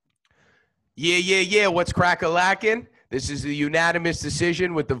Yeah. What's crack-a-lackin'? This is the unanimous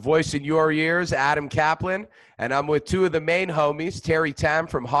decision with the voice in your ears, Adam Caplan. And I'm with two of the main homies, Terry Tam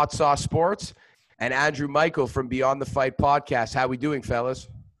from Hot Sauce Sports and Andrew Micheal from Beyond the Fight podcast. How we doing, fellas?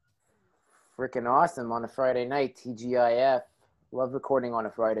 Freaking awesome on a Friday night, TGIF. Love recording on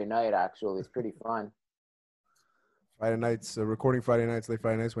a Friday night, actually. It's pretty fun. Friday nights, recording Friday nights, late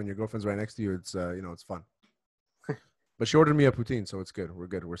Friday nights when your girlfriend's right next to you, it's it's fun. But she ordered me a poutine, so it's good. We're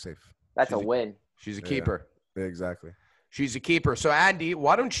good. We're safe. That's a win. She's a keeper. Yeah, exactly. She's a keeper. So, Andy,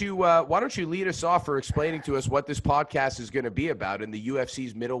 why don't you lead us off for explaining to us what this podcast is going to be about in the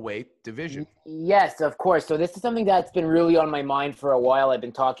UFC's middleweight division? Yes, of course. So this is something that's been really on my mind for a while. I've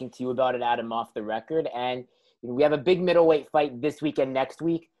been talking to you about it, Adam, off the record. And we have a big middleweight fight this week and next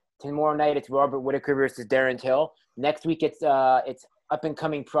week. Tomorrow night, it's Robert Whittaker versus Darren Till. Next week, it's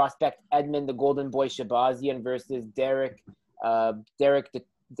up-and-coming prospect Edmund the Golden Boy Shabazian versus Derek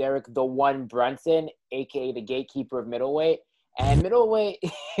the One Brunson, aka the gatekeeper of middleweight. And middleweight,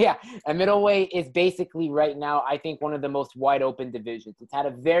 and middleweight is basically right now, I think, one of the most wide open divisions. It's had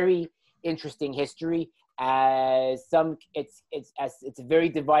a very interesting history. It's very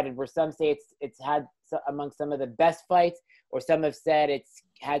divided. Where some say it's had among some of the best fights, or some have said it's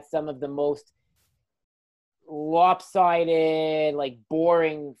had some of the most lopsided, like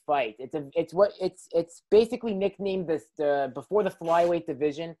boring fight. It's basically nicknamed before the flyweight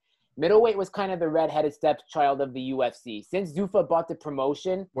division. Middleweight was kind of the redheaded stepchild of the UFC. Since Zuffa bought the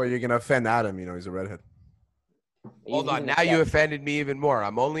promotion. Well, you're gonna offend Adam. He's a redhead. Hold on, now you offended me even more.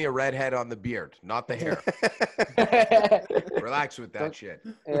 I'm only a redhead on the beard, not the hair. Relax with that shit.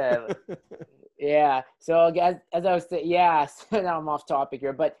 Yeah. So as I was saying, now I'm off topic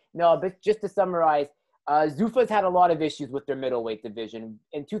here, but just to summarize. Zuffa's had a lot of issues with their middleweight division.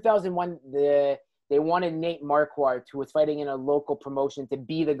 In 2001, they wanted Nate Marquardt, who was fighting in a local promotion, to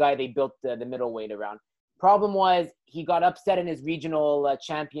be the guy they built the middleweight around. Problem was he got upset in his regional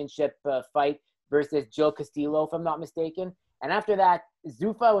championship fight versus Joe Castillo, if I'm not mistaken. And after that,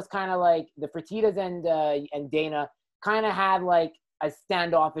 Zuffa was kind of like the Fertittas and Dana kind of had like a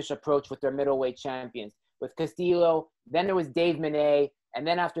standoffish approach with their middleweight champions. With Castillo, then there was Dave Manet. And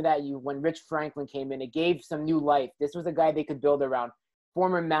then after that, when Rich Franklin came in, it gave some new life. This was a guy they could build around.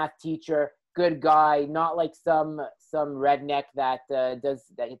 Former math teacher, good guy, not like some redneck that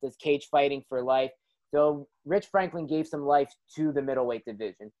does cage fighting for life. So Rich Franklin gave some life to the middleweight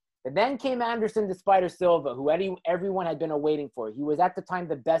division. And then came Anderson the Spider Silva, who everyone had been awaiting for. He was at the time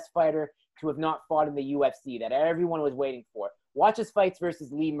the best fighter to have not fought in the UFC that everyone was waiting for. Watch his fights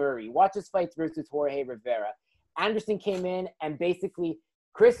versus Lee Murray. Watch his fights versus Jorge Rivera. Anderson came in and basically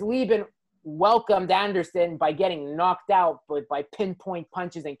Chris Lieben welcomed Anderson by getting knocked out by pinpoint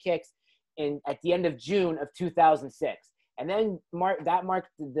punches and kicks at the end of June of 2006. And then that marked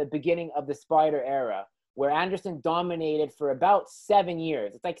the beginning of the Spider era, where Anderson dominated for about 7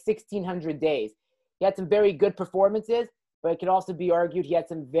 years. It's like 1,600 days. He had some very good performances, but it could also be argued he had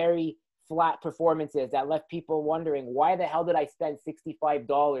some very flat performances that left people wondering, why the hell did I spend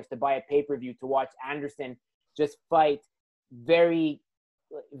 $65 to buy a pay-per-view to watch Anderson just fight very,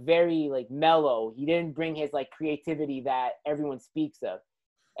 very like mellow? He didn't bring his like creativity that everyone speaks of.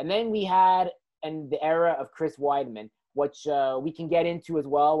 And then we had the era of Chris Weidman, which we can get into as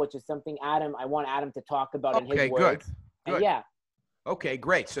well, which is something I want Adam to talk about in his words. Good. Okay,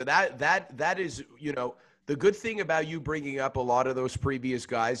 great. So that is, the good thing about you bringing up a lot of those previous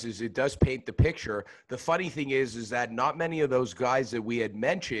guys is it does paint the picture. The funny thing is that not many of those guys that we had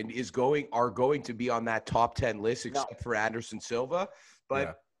mentioned are going to be on that top 10 list, except for Anderson Silva. But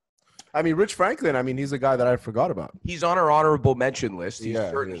yeah. I mean, Rich Franklin, he's a guy that I forgot about. He's on our honorable mention list.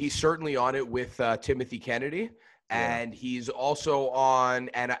 He's certainly on it with Timothy Kennedy. And he's also on,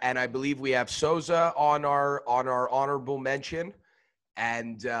 and I believe we have Souza on our honorable mention.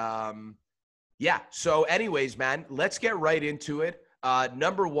 And so anyways, man, let's get right into it.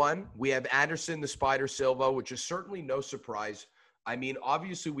 Number one, we have Anderson the Spider Silva, which is certainly no surprise. I mean,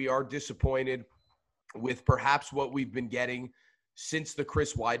 obviously we are disappointed with perhaps what we've been getting since the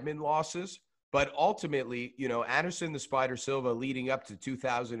Chris Weidman losses. But ultimately, Anderson the Spider Silva leading up to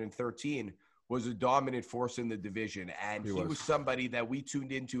 2013 was a dominant force in the division. And he was somebody that we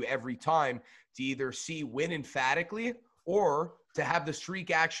tuned into every time to either see win emphatically or to have the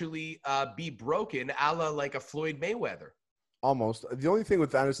streak actually be broken, a la like a Floyd Mayweather. Almost. The only thing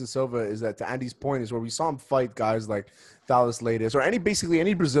with Anderson Silva is that, to Andy's point, is where we saw him fight guys like Thales Leites or any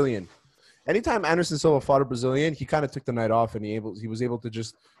Brazilian. Anytime Anderson Silva fought a Brazilian, he kind of took the night off, and he was able to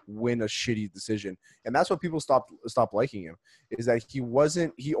just win a shitty decision. And that's what people stopped liking him, is that he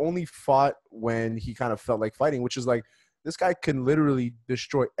only fought when he kind of felt like fighting, which is like This guy can literally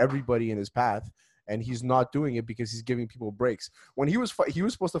destroy everybody in his path, and he's not doing it because he's giving people breaks. When he was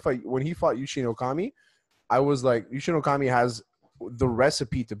supposed to fight, when he fought Yushin Okami, I was like, Yushin Okami has the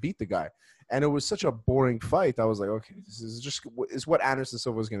recipe to beat the guy. And it was such a boring fight. I was like, okay, this is what Anderson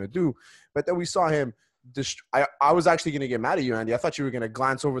Silva is going to do. But then we saw him. I was actually going to get mad at you, Andy. I thought you were going to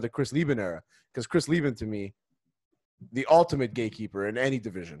glance over the Chris Lieben era, because Chris Lieben, to me, the ultimate gatekeeper in any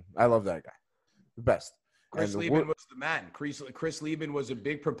division. I love that guy. The best. Chris Lieben was the man. Chris Lieben was a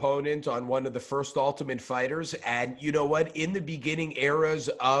big proponent on one of the first Ultimate Fighters. And you know what? In the beginning eras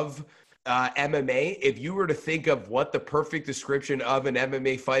of MMA, if you were to think of what the perfect description of an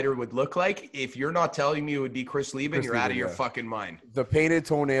MMA fighter would look like, if you're not telling me it would be Chris Lieben, you're out of your fucking mind. The painted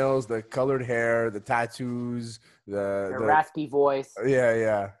toenails, the colored hair, the tattoos, the raspy voice.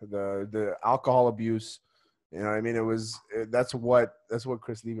 Yeah. The alcohol abuse. You know what I mean? That's what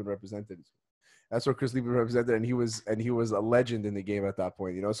Chris Lieben represented. That's what Chris Lieben represented, and he was a legend in the game at that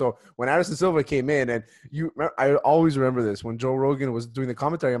point, you know. So when Anderson Silva came in, and I always remember this, when Joe Rogan was doing the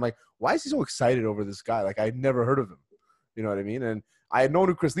commentary, I'm like, why is he so excited over this guy? Like, I'd never heard of him, you know what I mean? And I had known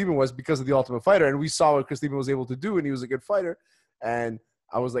who Chris Lieben was because of the Ultimate Fighter, and we saw what Chris Lieben was able to do, and he was a good fighter. And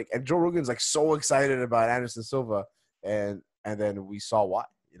I was like, and Joe Rogan's like so excited about Anderson Silva, and then we saw why.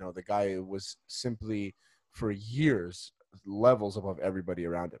 You know, the guy was simply for years levels above everybody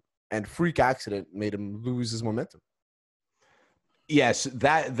around him. And freak accident made him lose his momentum. Yes,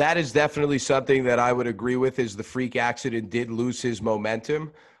 that is definitely something that I would agree with, is the freak accident did lose his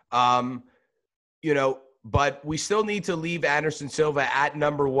momentum. You know, but we still need to leave Anderson Silva at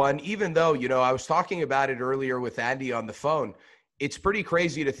number one, even though, you know, I was talking about it earlier with Andy on the phone. It's pretty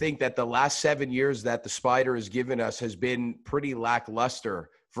crazy to think that the last 7 years that the Spider has given us has been pretty lackluster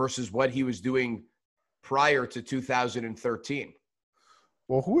versus what he was doing prior to 2013.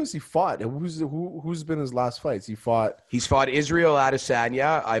 Well, who has he fought? Who's been his last fights? He's fought Israel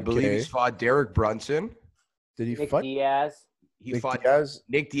Adesanya. I believe he's fought Derek Brunson. Did he Nick fight Diaz? He fought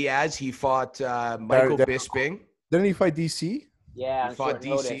Nick Diaz. He fought Michael Bisping. Didn't he fight DC? Yeah, he fought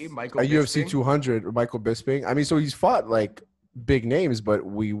DC. Michael at Bisping. UFC 200 or Michael Bisping. I mean, so he's fought like big names, but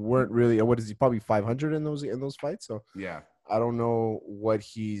we weren't really. What is he? Probably 500 in those fights. So yeah, I don't know what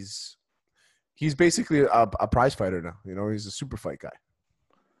he's. He's basically a prize fighter now. You know, he's a super fight guy.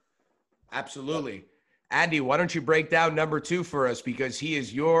 Absolutely. Andy, why don't you break down number two for us, because he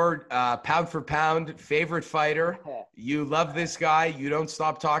is your pound for pound favorite fighter. You love this guy. You don't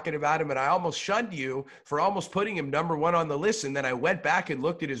stop talking about him. And I almost shunned you for almost putting him number one on the list. And then I went back and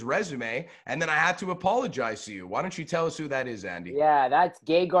looked at his resume, and then I had to apologize to you. Why don't you tell us who that is, Andy? Yeah, that's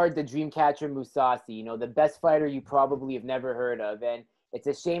Gegard the Dreamcatcher Mousasi, you know, the best fighter you probably have never heard of. And it's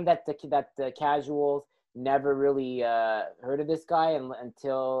a shame that the casuals never really heard of this guy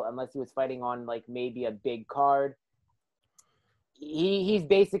unless he was fighting on like maybe a big card. He's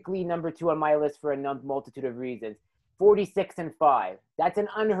basically number two on my list for a multitude of reasons. 46-5. That's an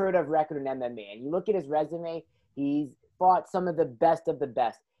unheard of record in MMA. And you look at his resume, he's fought some of the best of the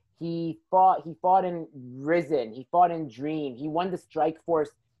best. He fought in Risen. He fought in Dream. He won the Strikeforce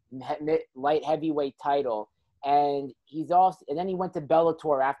light heavyweight title. And then he went to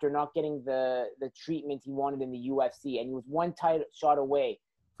Bellator after not getting the treatment he wanted in the UFC, and he was one title shot away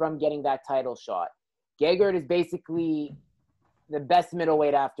from getting that title shot. Gegard is basically the best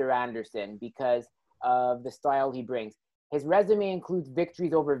middleweight after Anderson because of the style he brings. His resume includes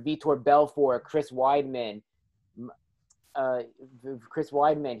victories over Vitor Belfort, Chris Weidman.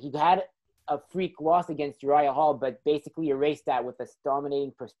 He had a freak loss against Uriah Hall, but basically erased that with a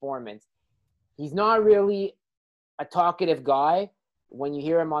dominating performance. He's not really a talkative guy when you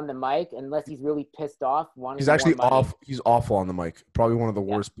hear him on the mic, unless he's really pissed off. He's actually off. He's awful on the mic. Probably one of the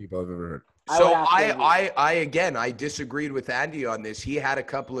worst people I've ever heard. So I disagreed with Andy on this. He had a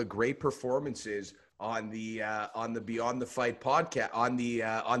couple of great performances on the Beyond the Fight podcast, on the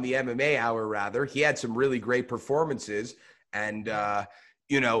MMA Hour rather. He had some really great performances, and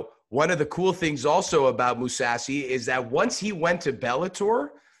you know, one of the cool things also about Mousasi is that once he went to Bellator,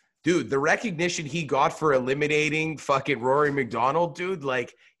 dude, the recognition he got for eliminating fucking Rory McDonald, dude,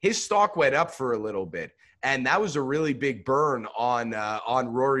 like his stock went up for a little bit. And that was a really big burn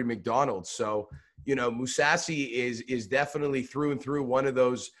on Rory McDonald. So, you know, Mousasi is definitely through and through one of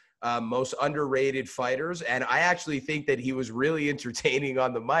those most underrated fighters. And I actually think that he was really entertaining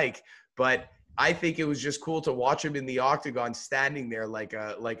on the mic, but I think it was just cool to watch him in the octagon standing there like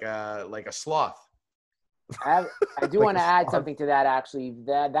a sloth. I do want to add something to that, actually.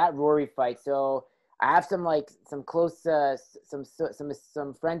 That Rory fight. So I have some close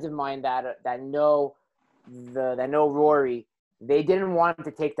some friends of mine that know Rory. They didn't want him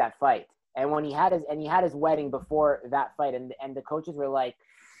to take that fight. And when he had his wedding before that fight, and the coaches were like,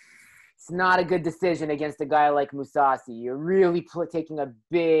 it's not a good decision against a guy like Mousasi. You're really taking a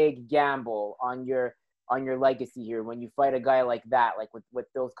big gamble on your legacy here when you fight a guy like that, like with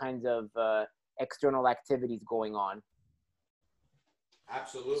those kinds of external activities going on.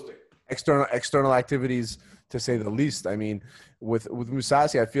 Absolutely. External activities, to say the least. I mean, with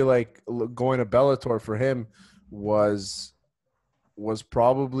Mousasi, I feel like going to Bellator for him was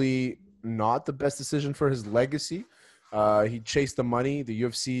probably not the best decision for his legacy. He chased the money. The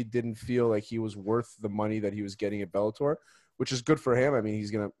UFC didn't feel like he was worth the money that he was getting at Bellator, which is good for him. I mean,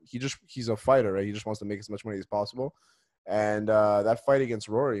 he's a fighter, right? He just wants to make as much money as possible. And that fight against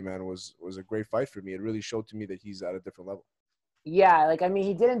Rory, man, was a great fight for me. It really showed to me that he's at a different level. Yeah, like, I mean,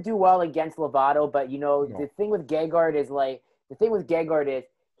 he didn't do well against Lovato, but, the thing with Gegard is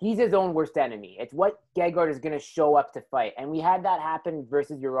he's his own worst enemy. It's what Gegard is going to show up to fight. And we had that happen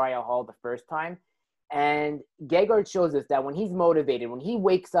versus Uriah Hall the first time. And Gegard shows us that when he's motivated, when he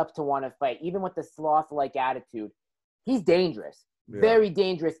wakes up to want to fight, even with the sloth-like attitude, he's dangerous. Yeah. Very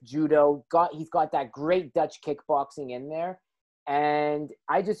dangerous judo. He's got that great Dutch kickboxing in there. And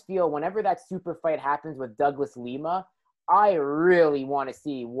I just feel whenever that super fight happens with Douglas Lima, I really want to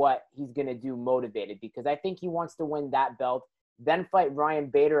see what he's going to do motivated, because I think he wants to win that belt, then fight Ryan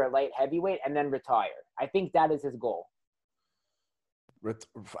Bader at light heavyweight, and then retire. I think that is his goal.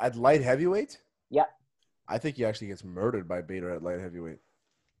 At light heavyweight? Yeah. I think he actually gets murdered by Bader at light heavyweight.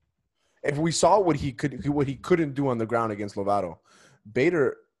 If we saw what he couldn't do on the ground against Lovato,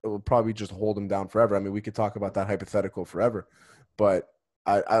 Bader will probably just hold him down forever. I mean, we could talk about that hypothetical forever, but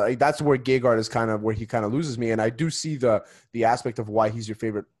I that's where Gegard is kind of where he kind of loses me. And I do see the aspect of why he's your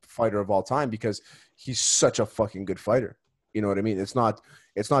favorite fighter of all time, because he's such a fucking good fighter. You know what I mean? It's not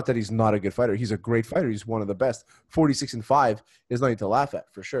that he's not a good fighter. He's a great fighter. He's one of the best. 46-5 is nothing to laugh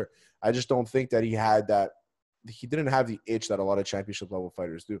at, for sure. I just don't think that he didn't have the itch that a lot of championship level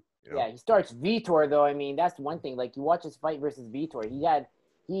fighters do. You know? Yeah, he starts Vitor though. I mean, that's one thing. Like, you watch his fight versus Vitor,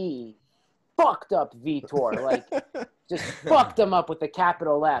 he fucked up Vitor, like just fucked him up with a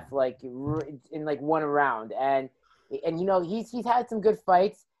capital F, like in like one round. And he's had some good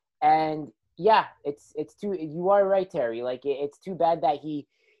fights, and yeah, it's too. You are right, Terry. Like, it's too bad that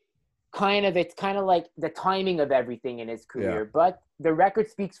it's kind of like the timing of everything in his career, but the record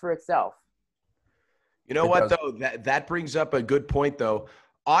speaks for itself. You know what, though? That brings up a good point, though.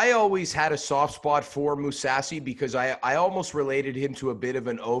 I always had a soft spot for Mousasi because I almost related him to a bit of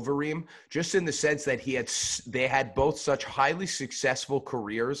an Overeem, just in the sense that they had both such highly successful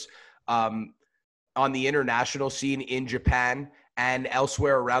careers on the international scene in Japan and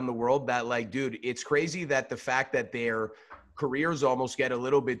elsewhere around the world, that, like, dude, it's crazy that the fact that their careers almost get a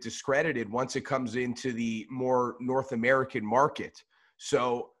little bit discredited once it comes into the more North American market.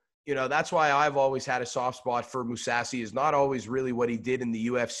 So, that's why I've always had a soft spot for Mousasi, is not always really what he did in the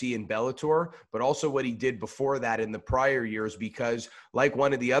UFC and Bellator, but also what he did before that in the prior years, because like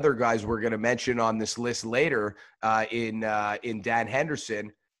one of the other guys we're going to mention on this list later in Dan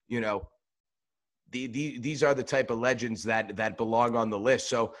Henderson, these are the type of legends that belong on the list.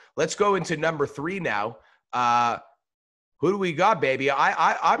 So let's go into number 3 now. Who do we got, baby?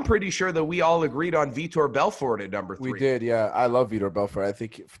 I'm pretty sure that we all agreed on Vitor Belfort at number 3. We did, yeah. I love Vitor Belfort. I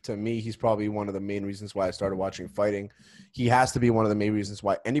think, to me, he's probably one of the main reasons why I started watching fighting. He has to be one of the main reasons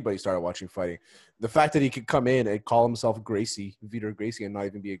why anybody started watching fighting. The fact that he could come in and call himself Vitor Gracie, and not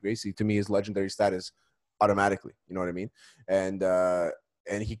even be a Gracie, to me is legendary status automatically. You know what I mean?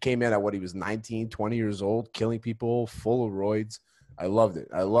 And he came in at he was 19, 20 years old, killing people, full of roids. I loved it.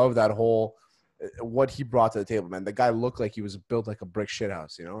 I love that whole – what he brought to the table, man. The guy looked like he was built like a brick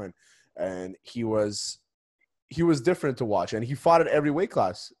shithouse, and he was different to watch, and he fought at every weight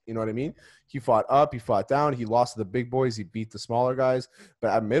class. You know what I mean? He fought up, he fought down, he lost to the big boys, he beat the smaller guys,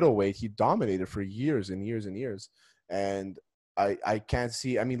 but at middleweight, he dominated for years and years and years. And I can't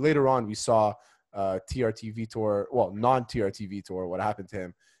see, I mean, later on we saw TRT Vitor, non-TRT Vitor, what happened to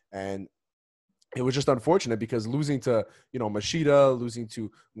him. And it was just unfortunate because losing to, Machida, losing to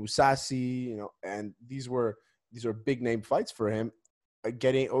Mousasi, and these are big name fights for him.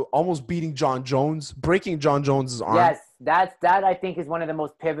 Almost beating John Jones, breaking John Jones's arm. Yes, that I think is one of the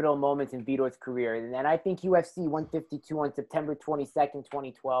most pivotal moments in Vitor's career. And I think UFC 152 on September 22nd,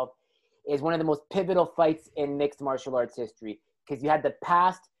 2012 is one of the most pivotal fights in mixed martial arts history, because you had the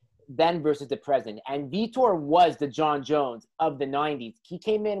past, then versus the present. And Vitor was the John Jones of the 90s. He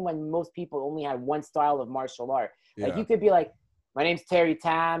came in when most people only had one style of martial art. Yeah. Like, you could be like, my name's Terry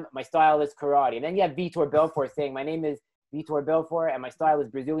Tam, my style is karate. And then you have Vitor Belfort saying, my name is Vitor Belfort and my style is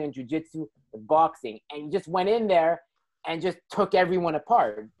Brazilian Jiu-Jitsu with boxing. And you just went in there and just took everyone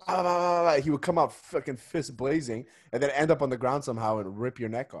apart. He would come out fucking fist blazing and then end up on the ground somehow and rip your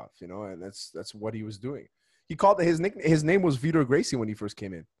neck off, you know, and that's what he was doing. He called his name was Vitor Gracie when he first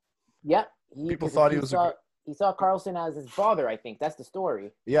came in. Yep. People thought he saw Carlson as his father, I think. That's the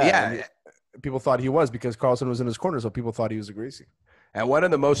story. Yeah. People thought he was because Carlson was in his corner, so people thought he was a Gracie. And one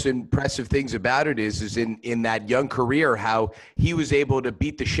of the most impressive things about it is in that young career, how he was able to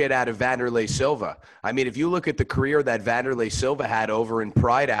beat the shit out of Wanderlei Silva. I mean, if you look at the career that Wanderlei Silva had over in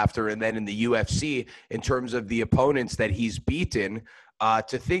Pride after and then in the UFC, in terms of the opponents that he's beaten,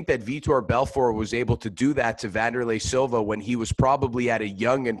 to think that Vitor Belfort was able to do that to Wanderlei Silva when he was probably at a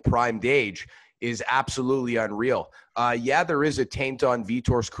young and primed age is absolutely unreal. Yeah, there is a taint on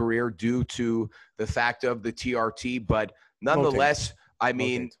Vitor's career due to the fact of the TRT, but nonetheless, I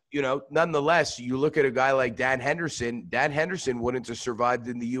mean, you know, nonetheless, you look at a guy like Dan Henderson. Dan Henderson wouldn't have survived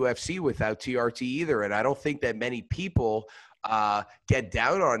in the UFC without TRT either. And I don't think that many people get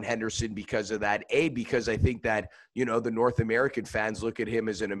down on Henderson because of that. Because I think that, you know, the North American fans look at him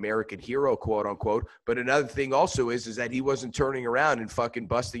as an American hero, quote unquote. But another thing also is that he wasn't turning around and fucking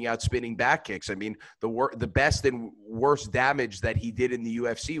busting out spinning back kicks. I mean, the best and worst damage that he did in the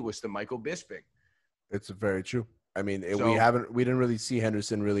UFC was to Michael Bisping. It's very true. I mean, we didn't really see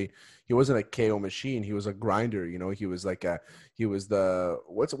Henderson really. He wasn't a KO machine. He was a grinder. You know, he was like what's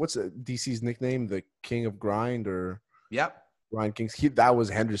DC's nickname? The King of Grind or Grind Kings. That was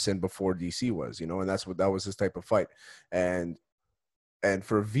Henderson before DC was. You know, and that was his type of fight. And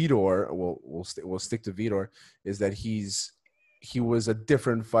for Vitor, we'll stick to Vitor, is that he was a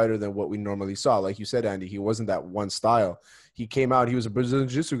different fighter than what we normally saw. Like you said, Andy, he wasn't that one style. He came out, he was a Brazilian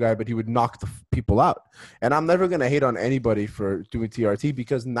Jiu-Jitsu guy, but he would knock the people out. And I'm never going to hate on anybody for doing TRT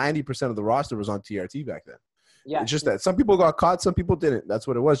because 90% of the roster was on TRT back then. Yeah. It's just that some people got caught, some people didn't. That's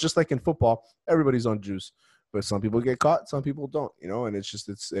what it was. Just like in football, everybody's on juice. But some people get caught, some people don't, you know, and it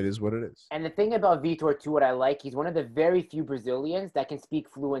is what it is. And the thing about Vitor, too, what I like, he's one of the very few Brazilians that can speak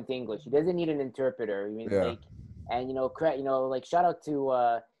fluent English. He doesn't need an interpreter. I mean, and, you know, like, shout out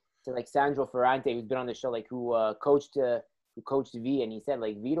to like Sandro Ferrante, who's been on the show, like, who coached V, and he said,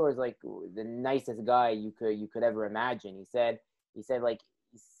 like, Vitor is, like, the nicest guy you could ever imagine. He said, like,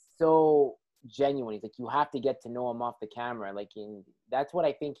 he's so genuine. He's like, you have to get to know him off the camera. Like, that's what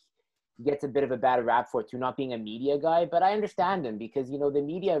I think he gets a bit of a bad rap for, too, not being a media guy. But I understand him because, you know, the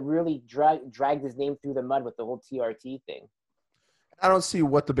media really dragged his name through the mud with the whole TRT thing. I don't see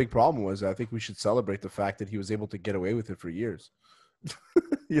what the big problem was. I think we should celebrate the fact that he was able to get away with it for years.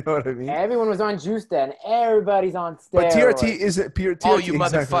 You know what I mean? Everyone was on juice then. Everybody's on steroids. But TRT isn't TRT. All you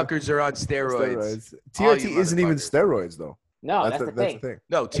motherfuckers are on steroids. TRT isn't even steroids, though. No, that's the thing.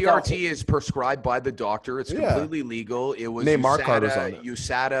 No, TRT is prescribed by the doctor. It's completely legal. It was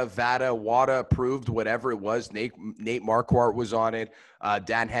USADA, VADA, WADA approved, whatever it was. Nate Marquardt was on it.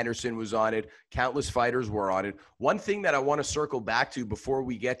 Dan Henderson was on it. Countless fighters were on it. One thing that I want to circle back to before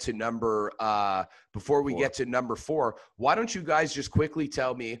we get to number 4, why don't you guys just quickly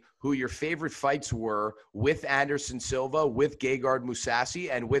tell me who your favorite fights were with Anderson Silva, with Gegard Mousasi,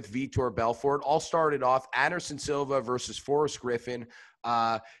 and with Vitor Belfort? All started off Anderson Silva versus Forrest Griffin.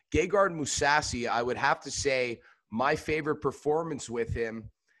 Gegard Mousasi, I would have to say my favorite performance with him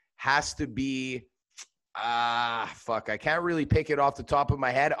has to be I can't really pick it off the top of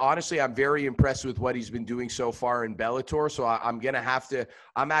my head. Honestly, I'm very impressed with what he's been doing so far in Bellator. So I'm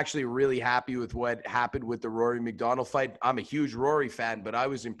actually really happy with what happened with the Rory McDonald fight. I'm a huge Rory fan, but I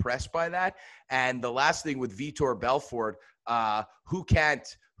was impressed by that. And the last thing with Vitor Belfort, who can't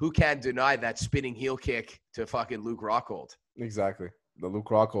deny that spinning heel kick to fucking Luke Rockhold? Exactly. The Luke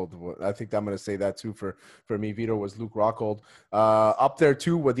Rockhold. I think I'm going to say that too for me. Vitor was Luke Rockhold. Up there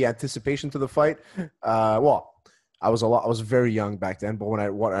too with the anticipation to the fight. I was very young back then, but when I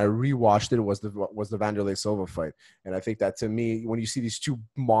rewatched it was the Wanderlei Silva fight, and I think that to me, when you see these two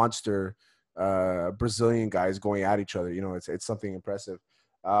monster Brazilian guys going at each other, you know, it's something impressive.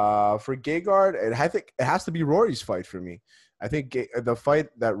 For Gegard, I think it has to be Rory's fight for me. I think the fight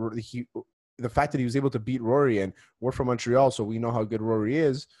that the fact that he was able to beat Rory, and we're from Montreal, so we know how good Rory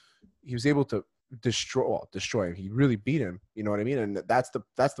is. He was able to destroy him. He really beat him. You know what I mean? And that's the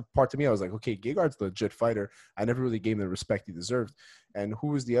part to me. I was like, okay, Gegard's a legit fighter. I never really gave him the respect he deserved. And who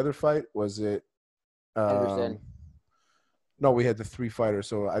was the other fight? Was it? Anderson. No, we had the 3 fighters.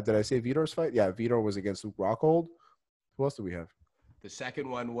 So did I say Vitor's fight? Yeah, Vitor was against Luke Rockhold. Who else do we have? The second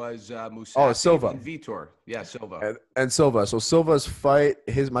one was Mousasi Silva. And Vitor. Yeah, Silva. And Silva. So Silva's fight,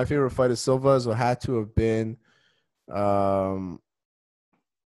 my favorite fight is Silva's, so had to have been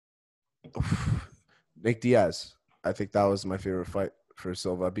Nick Diaz. I think that was my favorite fight for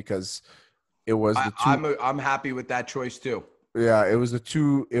Silva because It was the two. I'm happy with that choice too. Yeah, it was the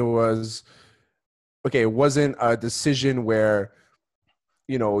two. It was okay. It wasn't a decision where,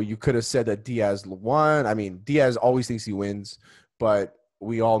 you know, you could have said that Diaz won. I mean, Diaz always thinks he wins, but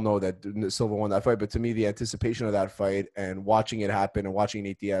we all know that Silva won that fight. But to me, the anticipation of that fight and watching it happen and watching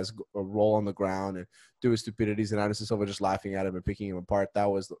Nate Diaz roll on the ground and do his stupidities and Anderson Silva just laughing at him and picking him apart, that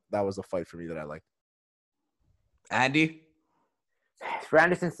was the fight for me that I liked. Andy? For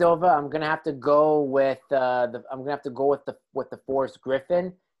Anderson Silva, I'm gonna have to go with the Forrest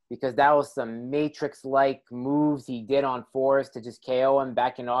Griffin, because that was some Matrix-like moves he did on Forrest to just KO him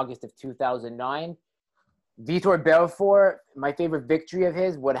back in August of 2009. Vitor Belfort, my favorite victory of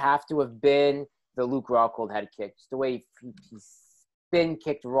his would have to have been the Luke Rockhold head kick. Just the way he spin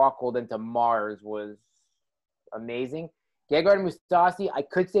kicked Rockhold into Mars was amazing. Gegard Mousasi, I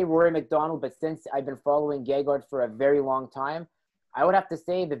could say Rory McDonald, but since I've been following Gegard for a very long time, I would have to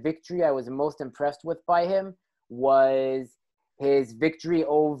say the victory I was most impressed with by him was his victory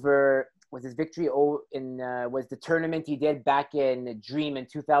the tournament he did back in Dream in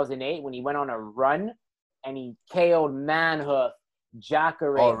 2008 when he went on a run and he KO'd Manhoof,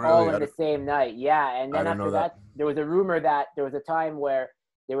 Jacare, all in the same night. Yeah, and then after that, there was a rumor that there was a time where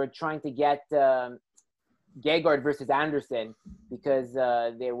they were trying to get Gegard versus Anderson, because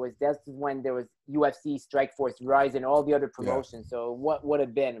that's when there was UFC, Strikeforce, Rise, and all the other promotions. Yeah. So what would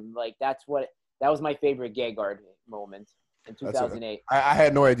have been like? That was my favorite Gegard moment in 2008. I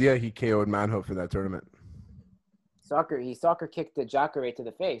had no idea he KO'd Manhoof in that tournament. He soccer kicked the Jacare to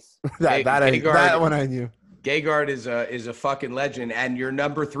the face. that one I knew. Gegard is a fucking legend. And your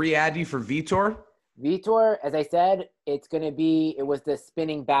number 3, Andy, for Vitor? Vitor, as I said, it was the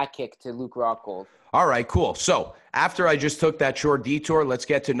spinning back kick to Luke Rockhold. All right, cool. So after I just took that short detour, let's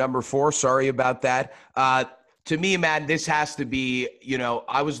get to number 4. Sorry about that. To me, man, this has to be,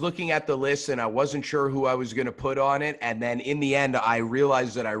 I was looking at the list and I wasn't sure who I was going to put on it. And then in the end, I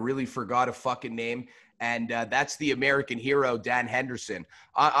realized that I really forgot a fucking name. And that's the American hero, Dan Henderson.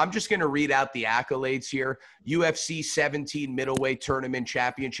 I'm just going to read out the accolades here. UFC 17 middleweight tournament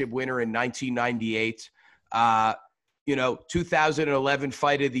championship winner in 1998. 2011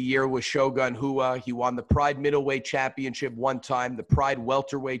 fight of the year was Shogun Rua. He won the Pride middleweight championship one time, the Pride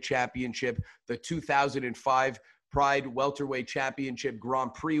welterweight championship, the 2005 Pride welterweight championship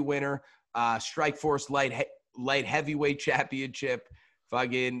Grand Prix winner, Strikeforce light heavyweight championship.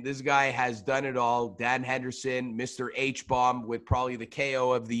 Fucking, this guy has done it all. Dan Henderson, Mr. H-Bomb, with probably the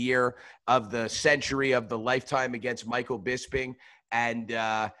KO of the year, of the century, of the lifetime against Michael Bisping. And,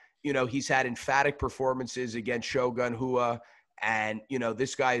 he's had emphatic performances against Shogun Rua. And,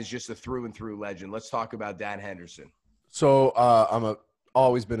 this guy is just a through and through legend. Let's talk about Dan Henderson. So I'm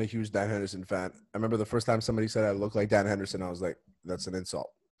always been a huge Dan Henderson fan. I remember the first time somebody said I look like Dan Henderson, I was like, that's an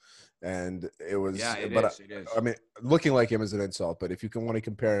insult. And it was, it is. I mean, looking like him is an insult, but if you want to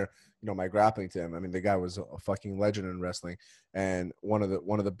compare, my grappling to him, I mean, the guy was a fucking legend in wrestling and one of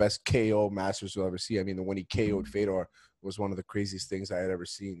the best KO masters you'll ever see. I mean, when he KO'd Fedor was one of the craziest things I had ever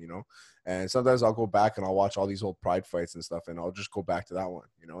seen, and sometimes I'll go back and I'll watch all these old Pride fights and stuff and I'll just go back to that one,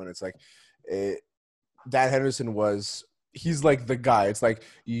 and it's like, Dan Henderson he's like the guy. It's like,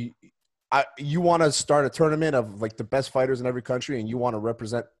 you want to start a tournament of like the best fighters in every country and you want to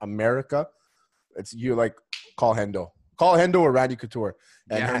represent America, you like call Hendo or Randy Couture.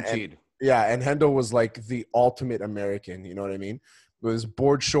 Guaranteed. And Hendo was like the ultimate American, you know what I mean? With his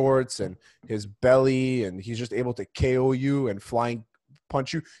board shorts and his belly, and he's just able to KO you and flying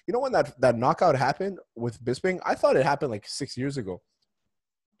punch you. When that knockout happened with Bisping, I thought it happened like 6 years ago.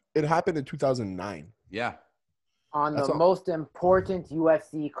 It happened in 2009. Yeah. On the most important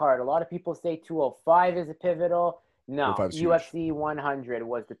UFC card. A lot of people say 205 is a pivotal. No, UFC 100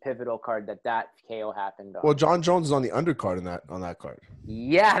 was the pivotal card that KO happened on. Well, John Jones is on the undercard on that card.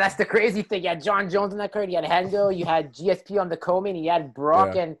 Yeah, that's the crazy thing. You had John Jones on that card. You had Hendo. You had GSP on the co-main. You had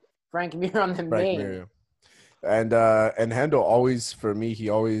Brock and Frank Mir on the main. Mir, yeah. And Hendo always, for me, he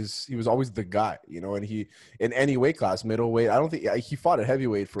was always the guy, and he, in any weight class, middleweight, I don't think he fought at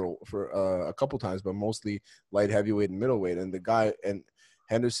heavyweight for a couple times, but mostly light heavyweight and middleweight. And the guy, and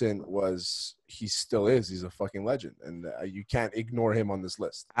Henderson he's a fucking legend, and you can't ignore him on this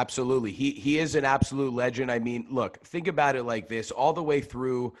list. Absolutely. He is an absolute legend. I mean, look, think about it like this, all the way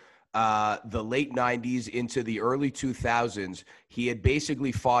through the late 90s into the early 2000s, he had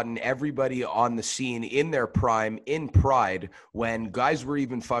basically fought in everybody on the scene in their prime, in Pride, when guys were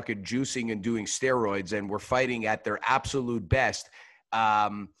even fucking juicing and doing steroids and were fighting at their absolute best.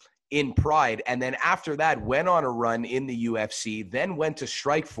 in Pride, and then after that went on a run in the UFC, then went to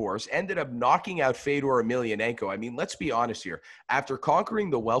Strikeforce, ended up knocking out Fedor Emelianenko. I mean, let's be honest here. After conquering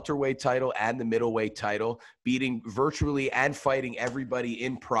the welterweight title and the middleweight title, beating virtually and fighting everybody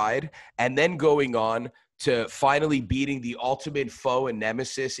in Pride, and then going on to finally beating the ultimate foe and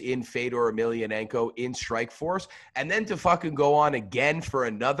nemesis in Fedor Emelianenko in Strikeforce, and then to fucking go on again for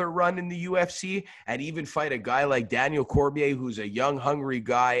another run in the UFC and even fight a guy like Daniel Cormier, who's a young, hungry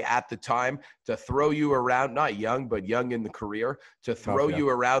guy at the time, to throw you around, not young, but young in the career, to throw you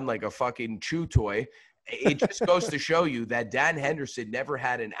around like a fucking chew toy. It just goes to show you that Dan Henderson never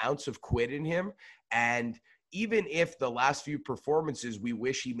had an ounce of quit in him. And even if the last few performances, we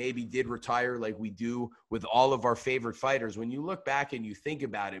wish he maybe did retire like we do with all of our favorite fighters, when you look back and you think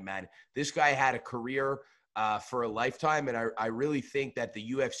about it, man, this guy had a career for a lifetime. And I really think that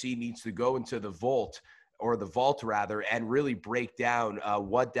the UFC needs to go into the vault rather, and really break down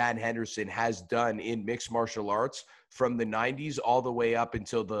what Dan Henderson has done in mixed martial arts from the 90s all the way up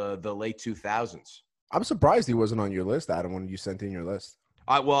until the late 2000s. I'm surprised he wasn't on your list, Adam, when you sent in your list.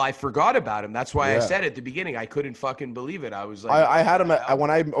 Well, I forgot about him. That's why I said at the beginning, I couldn't fucking believe it. I was like, I had him when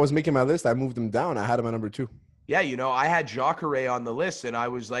I was making my list, I moved him down. I had him at number 2. Yeah, I had Jacare on the list, and I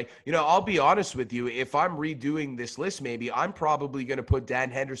was like, I'll be honest with you. If I'm redoing this list, maybe I'm probably going to put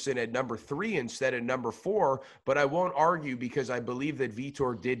Dan Henderson at number 3 instead of number 4, but I won't argue because I believe that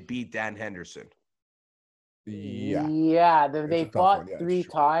Vitor did beat Dan Henderson. Yeah. They fought 3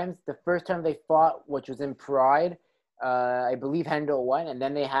 times. The first time they fought, which was in Pride, I believe Hendo won, and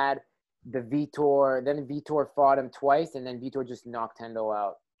then they had the Vitor. Then Vitor fought him twice, and then Vitor just knocked Hendo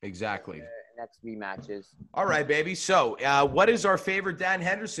out. Exactly. Next 3 matches. All right, baby. So, what is our favorite Dan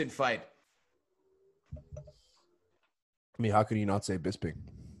Henderson fight? I mean, how could you not say Bisping?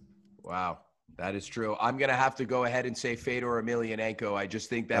 Wow. That is true. I'm going to have to go ahead and say Fedor Emelianenko. I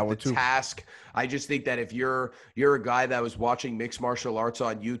just think that the task, I just think that if you're a guy that was watching mixed martial arts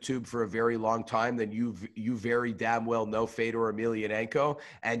on YouTube for a very long time, then you very damn well know Fedor Emelianenko.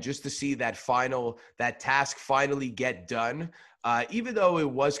 And just to see that task finally get done, even though it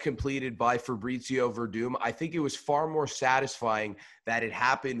was completed by Fabrizio Verdum, I think it was far more satisfying that it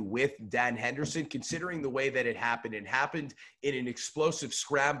happened with Dan Henderson, considering the way that it happened. It happened in an explosive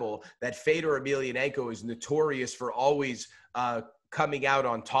scramble that Fedor Emelianenko is notorious for always coming out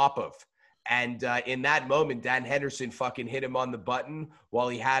on top of. And in that moment, Dan Henderson fucking hit him on the button while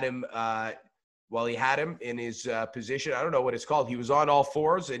he had him in his position. I don't know what it's called. He was on all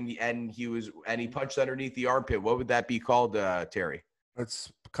fours and he punched underneath the armpit. What would that be called, Terry?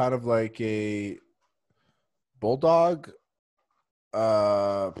 It's kind of like a bulldog.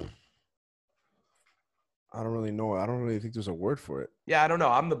 I don't really know. I don't really think there's a word for it. Yeah, I don't know.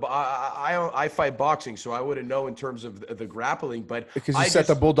 I fight boxing, so I wouldn't know in terms of the grappling. But because you set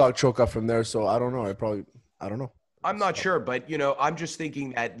the bulldog choke up from there, so I don't know. I don't know. I'm not sure, but I'm just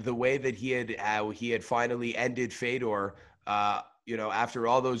thinking that the way that he had finally ended Fedor, after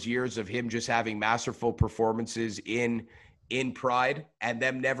all those years of him just having masterful performances in Pride and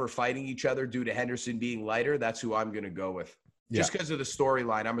them never fighting each other due to Henderson being lighter, that's who I'm going to go with. Just because of the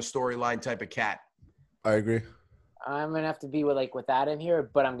storyline. I'm a storyline type of cat. I agree. I'm going to have to be with Adam here,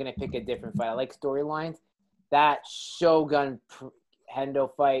 but I'm going to pick a different fight. I like storylines. That Shogun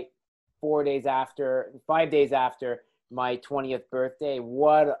Hendo fight 5 days after my 20th birthday.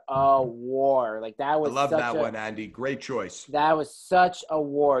 What a war. That was I love that one, Andy. Great choice. That was such a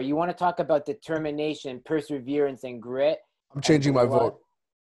war. You want to talk about determination, perseverance, and grit? I'm changing my vote.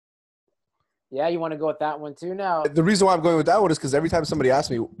 Yeah, you want to go with that one too now? The reason why I'm going with that one is because every time somebody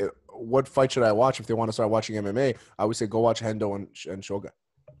asks me what fight should I watch if they want to start watching MMA, I always say go watch Hendo and Shogun.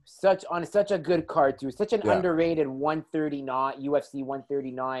 Such a good card too. Such an underrated 139 UFC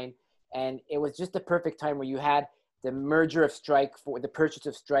 139, and it was just the perfect time where you had the merger of the purchase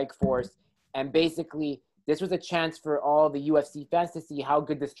of Strikeforce, and basically this was a chance for all the UFC fans to see how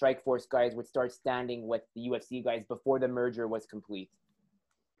good the Strikeforce guys would start standing with the UFC guys before the merger was complete.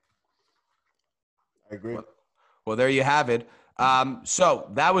 I agree. Well, there you have it. So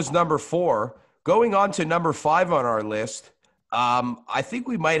that was number 4. Going on to number 5 on our list, I think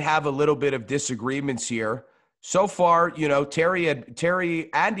we might have a little bit of disagreements here. So far,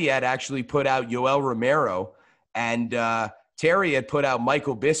 Andy had actually put out Yoel Romero, and Terry had put out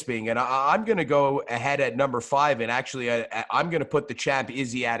Michael Bisping, and I'm going to go ahead at number 5, and actually I'm going to put the champ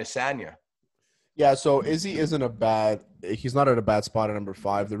Izzy Adesanya. Yeah, so Izzy he's not at a bad spot at number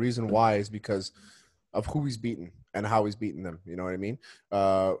 5. The reason why is because of who he's beaten and how he's beaten them. You know what I mean?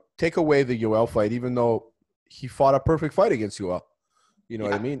 Take away the Yoel fight, even though he fought a perfect fight against Yoel. You know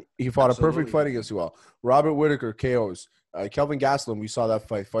what I mean? He fought a perfect fight against Yoel. Robert Whittaker KOs. Kelvin Gastelum, we saw that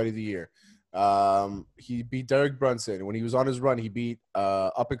fight of the year. He beat Derek Brunson. When he was on his run, he beat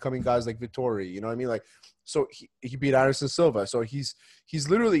up-and-coming guys like Vittori. You know what I mean? Like, so he beat Anderson Silva. So he's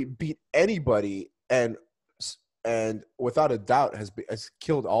literally beat anybody, and without a doubt has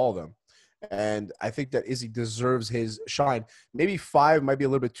killed all of them. And I think that Izzy deserves his shine. Maybe 5 might be a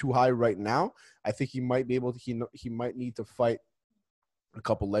little bit too high right now. I think he might be able to. He might need to fight a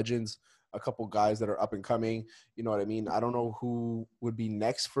couple legends, a couple guys that are up and coming. You know what I mean? I don't know who would be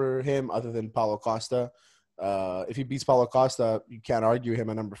next for him other than Paulo Costa. If he beats Paulo Costa, you can't argue him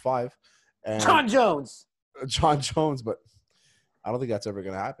at number 5. And John Jones, but I don't think that's ever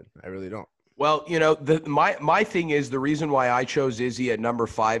going to happen. I really don't. Well, you know, my thing is, the reason why I chose Izzy at number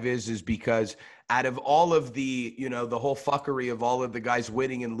 5 is because out of all of the, you know, the whole fuckery of all of the guys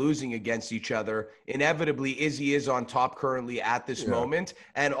winning and losing against each other, inevitably Izzy is on top currently at this moment.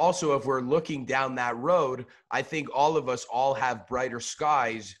 And also, if we're looking down that road, I think all of us all have brighter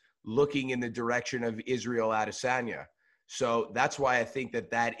skies looking in the direction of Israel Adesanya. So that's why I think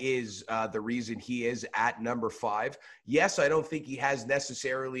that is the reason he is at number 5. Yes, I don't think he has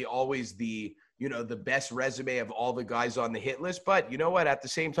necessarily always the, you know, the best resume of all the guys on the hit list. But you know what? At the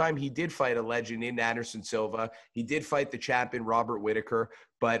same time, he did fight a legend in Anderson Silva. He did fight the champion, Robert Whittaker.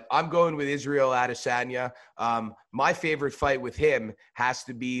 But I'm going with Israel Adesanya. My favorite fight with him has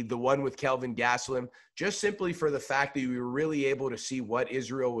to be the one with Kelvin Gastelum, just simply for the fact that we were really able to see what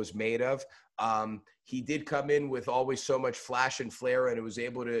Israel was made of. He did come in with always so much flash and flare, and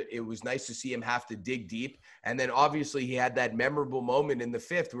it was nice to see him have to dig deep. And then obviously he had that memorable moment in the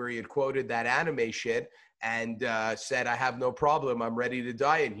 5th where he had quoted that anime shit and said, "I have no problem. I'm ready to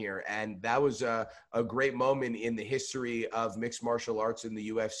die in here." And that was a great moment in the history of mixed martial arts in the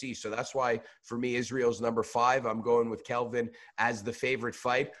UFC. So that's why, for me, Israel's number 5. I'm going with Kelvin as the favorite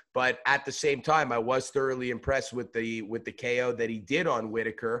fight. But at the same time, I was thoroughly impressed with the KO that he did on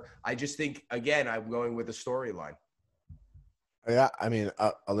Whittaker. I just think, again, I'm going with the storyline. Yeah, I mean,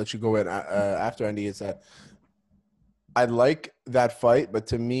 I'll let you go in after Andy. It's that I like that fight, but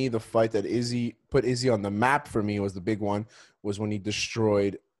to me, the fight that put Izzy on the map for me was the big one, was when he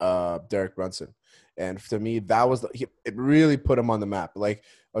destroyed Derek Brunson. And to me, that was it really put him on the map. Like,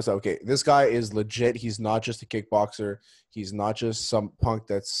 I was like, okay, this guy is legit. He's not just a kickboxer. He's not just some punk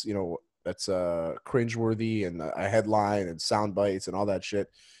that's, you know, that's cringeworthy and a headline and sound bites and all that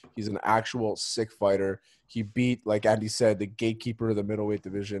shit. He's an actual sick fighter. He beat, like Andy said, the gatekeeper of the middleweight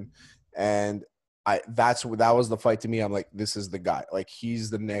division. And that was the fight to me. I'm like, this is the guy. Like, he's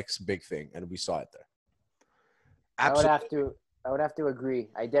the next big thing, and we saw it there. Absolutely. I would have to agree.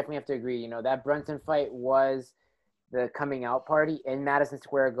 I definitely have to agree. You know, that Brunson fight was the coming out party in Madison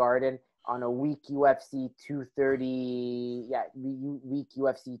Square Garden on a weak UFC 230. Yeah, weak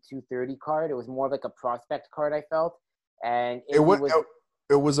UFC 230 card. It was more like a prospect card, I felt, and it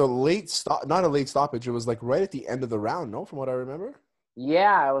was a late stop, not a late stoppage. It was like right at the end of the round. No, from what I remember.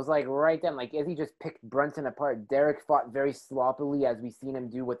 Yeah, it was like right then. Like, Izzy just picked Brunson apart. Derek fought very sloppily, as we've seen him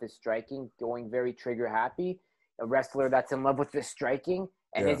do with his striking, going very trigger happy. A wrestler that's in love with his striking.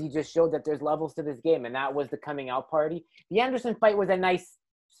 And Izzy just showed that there's levels to this game, and that was the coming out party. The Anderson fight was a nice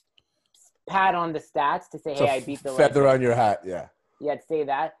pat on the stats to say, hey, I beat the feather on your hat, yeah. Yeah, to say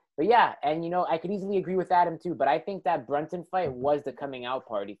that. But yeah, and you know, I could easily agree with Adam too, but I think that Brunson fight was the coming out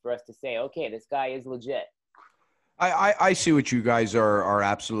party for us to say, okay, this guy is legit. I see what you guys are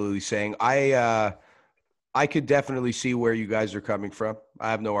absolutely saying. I could definitely see where you guys are coming from. I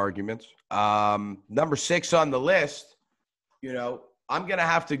have no arguments. Number 6 on the list, you know, I'm going to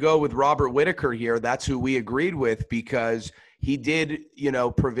have to go with Robert Whittaker here. That's who we agreed with, because he did, you know,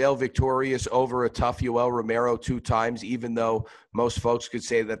 prevail victorious over a tough Yoel Romero 2 times, even though most folks could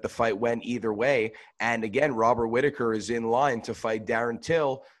say that the fight went either way. And again, Robert Whittaker is in line to fight Darren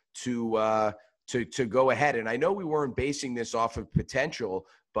Till to go ahead. And I know we weren't basing this off of potential,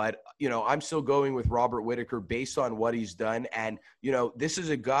 but, you know, I'm still going with Robert Whittaker based on what he's done. And, you know, this is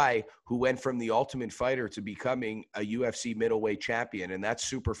a guy who went from the Ultimate Fighter to becoming a UFC middleweight champion. And that's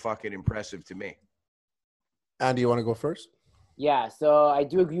super fucking impressive to me. Andy, you want to go first? Yeah, so I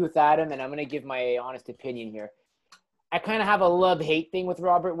do agree with Adam, and I'm going to give my honest opinion here. I kind of have a love-hate thing with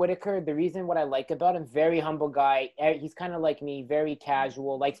Robert Whittaker. The reason what I like about him, very humble guy. He's kind of like me, very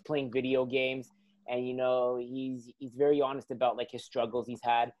casual, likes playing video games. And, you know, he's very honest about, like, his struggles he's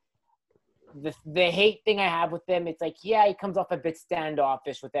had. The hate thing I have with him, it's like, yeah, he comes off a bit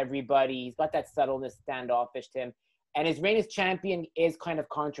standoffish with everybody. He's got that subtleness standoffish to him. And his reign as champion is kind of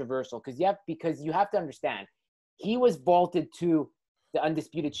controversial because you have to understand, he was vaulted to the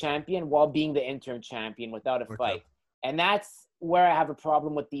undisputed champion while being the interim champion without a fight. And that's where I have a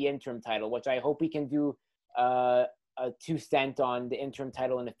problem with the interim title, which I hope we can do a 2 cents on the interim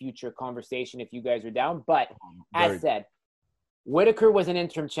title in a future conversation if you guys are down. But as said, Whitaker was an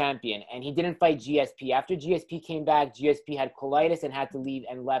interim champion, and he didn't fight GSP. After GSP came back, GSP had colitis and had to leave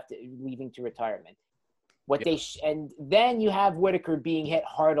and leaving to retirement. And then you have Whitaker being hit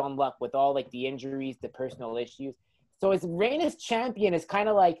hard on luck with all like the injuries, the personal issues. So his reign as champion is kind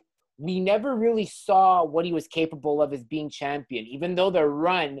of like we never really saw what he was capable of as being champion, even though the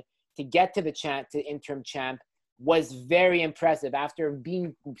run to get to the interim champ was very impressive. After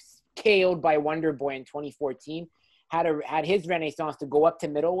being KO'd by Wonder Boy in 2014, had his renaissance to go up to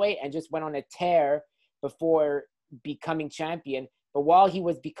middleweight and just went on a tear before becoming champion. But while he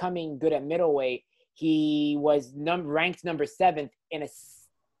was becoming good at middleweight, he was ranked number 7th in a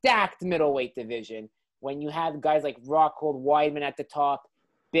stacked middleweight division. When you have guys like Rockhold, Weidman at the top,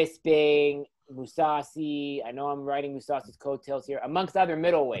 Bisping, Mousasi, I know I'm riding Mousasi's coattails here, amongst other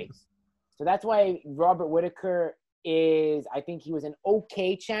middleweights. So that's why Robert Whitaker I think he was an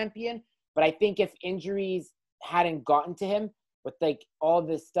okay champion, but I think if injuries hadn't gotten to him with like all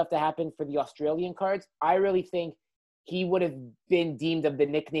this stuff that happened for the Australian cards, I really think he would have been deemed of the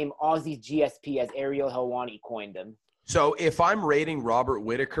nickname Aussie's GSP, as Ariel Helwani coined him. So if I'm rating Robert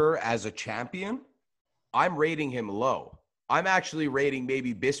Whitaker as a champion, I'm rating him low. I'm actually rating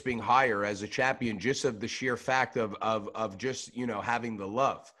maybe Bisping higher as a champion, just of the sheer fact of just, having the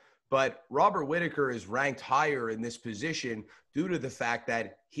love. But Robert Whitaker is ranked higher in this position due to the fact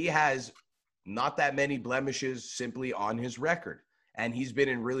that he has not that many blemishes simply on his record. And he's been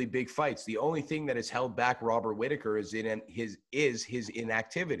in really big fights. The only thing that has held back Robert Whitaker is his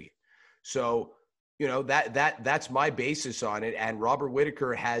inactivity. So, that's my basis on it. And Robert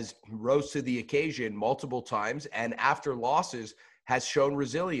Whitaker has rose to the occasion multiple times, and after losses has shown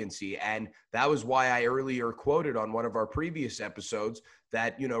resiliency. And that was why I earlier quoted on one of our previous episodes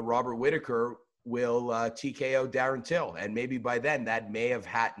that, Robert Whitaker will TKO Darren Till. And maybe by then that may have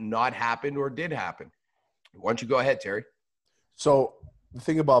not happened or did happen. Why don't you go ahead, Terry? So the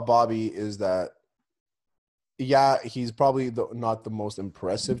thing about Bobby is that, he's probably not the most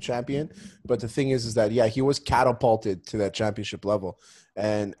impressive champion, but the thing is that, he was catapulted to that championship level.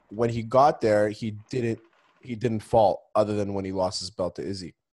 And when he got there, he didn't fall, other than when he lost his belt to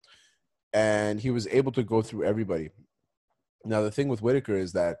Izzy. And he was able to go through everybody. Now, the thing with Whitaker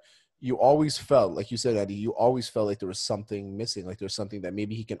is that you always felt, like you said, Eddie, you always felt like there was something missing, like there's something that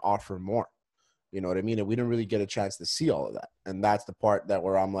maybe he can offer more. You know what I mean? And we didn't really get a chance to see all of that. And that's the part that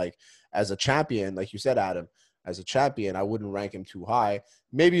where I'm like, as a champion, like you said, Adam, as a champion, I wouldn't rank him too high.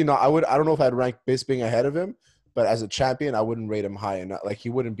 Maybe not. I don't know if I'd rank Bisping ahead of him, but as a champion, I wouldn't rate him high enough. Like, he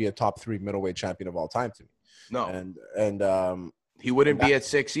wouldn't be a top 3 middleweight champion of all time to me. No. And he wouldn't be at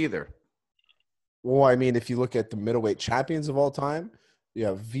 6 either. Well, I mean, if you look at the middleweight champions of all time, you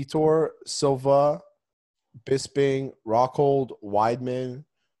have Vitor, Silva, Bisping, Rockhold, Weidman.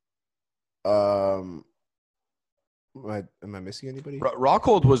 Am I missing anybody?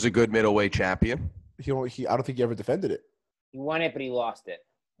 Rockhold was a good middleweight champion. I don't think he ever defended it. He won it, but he lost it.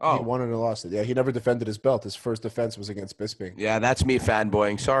 Oh, he won it and lost it. Yeah, he never defended his belt. His first defense was against Bisping. Yeah, that's me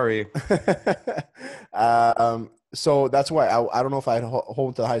fanboying. Sorry. So that's why I don't know if I'd hold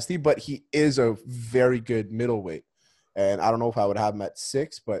him to the highest esteem, but he is a very good middleweight. And I don't know if I would have him at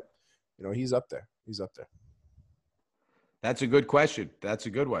 6, but, he's up there. He's up there. That's a good question. That's a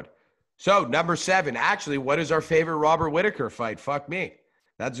good one. So, number 7. Actually, what is our favorite Robert Whitaker fight? Fuck me.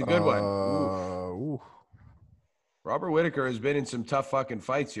 That's a good one. Ooh. Robert Whitaker has been in some tough fucking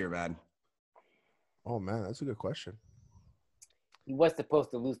fights here, man. Oh, man, that's a good question. He was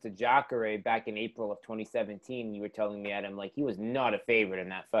supposed to lose to Jacare back in April of 2017. You were telling me, Adam, like, he was not a favorite in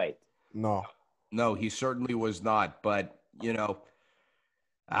that fight. No, he certainly was not. But,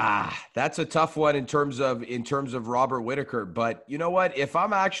 that's a tough one in terms of Robert Whitaker. But you know what? If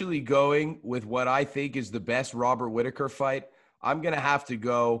I'm actually going with what I think is the best Robert Whitaker fight, I'm going to have to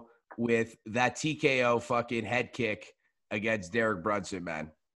go with that TKO fucking head kick against Derek Brunson,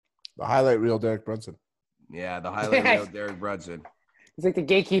 man. The highlight reel Derek Brunson. Yeah, the highlight reel Derek Brunson. He's like the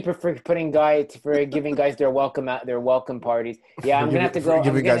gatekeeper for giving guys their welcome parties. Yeah, I'm going to have to go.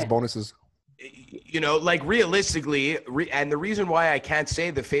 Giving guys bonuses. Like realistically, and the reason why I can't say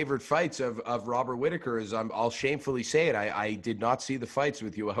the favorite fights of Robert Whitaker is I'll shamefully say it. I did not see the fights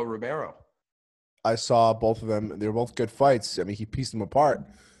with Yoel Romero. I saw both of them. They were both good fights. I mean, he pieced them apart.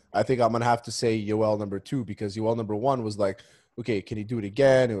 I think I'm going to have to say Yoel number 2 because Yoel number 1 was like, okay, can he do it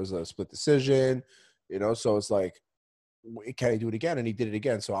again? It was a split decision, so it's like, can he do it again? And he did it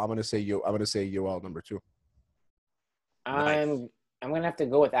again. So I'm going to say Yoel number 2. I'm going to have to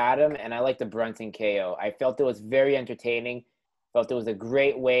go with Adam, and I like the Brunson KO. I felt it was very entertaining. Felt it was a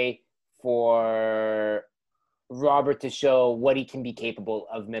great way for Robert to show what he can be capable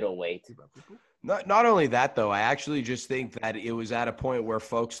of middleweight. Not only that, though, I actually just think that it was at a point where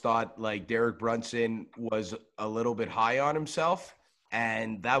folks thought like Derek Brunson was a little bit high on himself.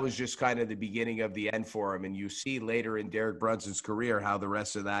 And that was just kind of the beginning of the end for him. And you see later in Derek Brunson's career how the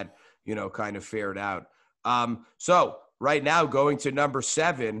rest of that, kind of fared out. So right now going to number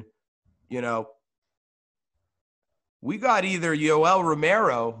 7, we got either Yoel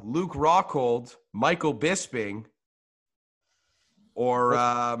Romero, Luke Rockhold, Michael Bisping, or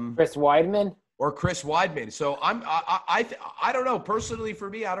Chris Weidman. Or Chris Weidman. So I don't know. Personally, for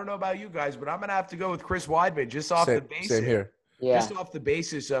me, I don't know about you guys, but I'm gonna have to go with Chris Weidman just off the basis. Same here. Yeah. Just off the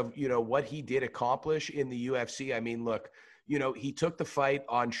basis of what he did accomplish in the UFC. I mean, look, he took the fight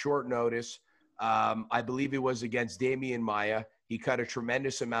on short notice. I believe it was against Damian Maia. He cut a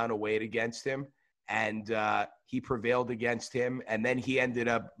tremendous amount of weight against him, and he prevailed against him. And then he ended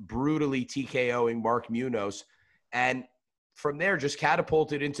up brutally TKOing Mark Munoz, and from there just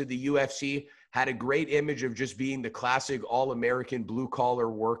catapulted into the UFC. Had a great image of just being the classic all-American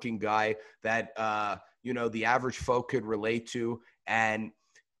blue-collar working guy that, the average folk could relate to. And,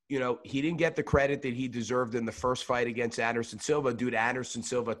 he didn't get the credit that he deserved in the first fight against Anderson Silva due to Anderson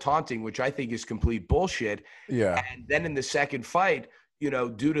Silva taunting, which I think is complete bullshit. Yeah. And then in the second fight,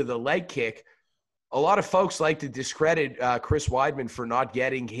 due to the leg kick, a lot of folks like to discredit Chris Weidman for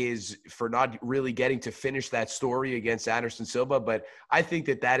not really getting to finish that story against Anderson Silva. But I think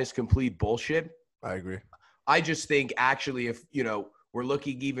that is complete bullshit. I agree. I just think actually if, we're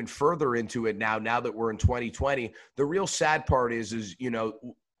looking even further into it now that we're in 2020, the real sad part is,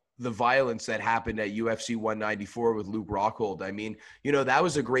 the violence that happened at UFC 194 with Luke Rockhold. I mean, that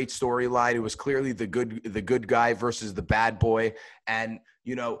was a great storyline. It was clearly the good guy versus the bad boy. And,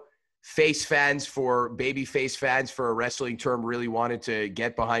 babyface fans for a wrestling term really wanted to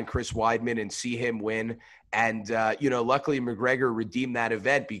get behind Chris Weidman and see him win. And, luckily McGregor redeemed that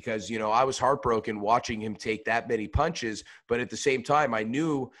event because, I was heartbroken watching him take that many punches. But at the same time, I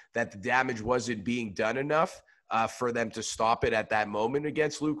knew that the damage wasn't being done enough for them to stop it at that moment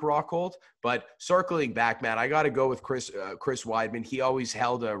against Luke Rockhold. But circling back, man, I got to go with Chris Weidman. He always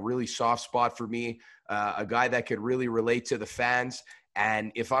held a really soft spot for me, a guy that could really relate to the fans.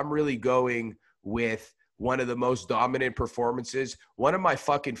 And if I'm really going with one of the most dominant performances, one of my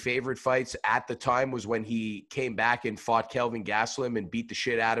fucking favorite fights at the time was when he came back and fought Kelvin Gastelum and beat the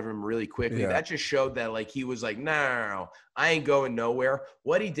shit out of him really quickly. Yeah. That just showed that like he was like, no, I ain't going nowhere.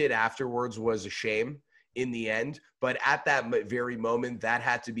 What he did afterwards was a shame in the end, but at that very moment, that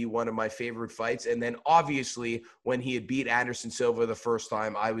had to be one of my favorite fights. And then obviously when he had beat Anderson Silva the first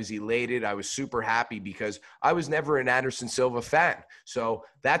time, I was elated. I was super happy because I was never an Anderson Silva fan. So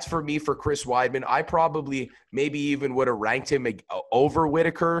that's for me for Chris Weidman. I probably maybe even would have ranked him over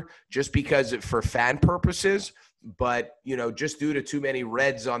Whitaker just because for fan purposes. But, just due to too many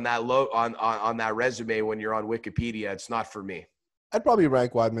reds on that on that resume when you're on Wikipedia, it's not for me. I'd probably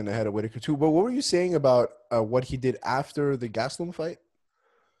rank Weidman ahead of Whitaker too. But what were you saying about what he did after the Gastelum fight?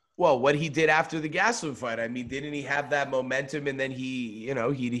 Well, what he did after the Gastelum fight. I mean, didn't he have that momentum? And then he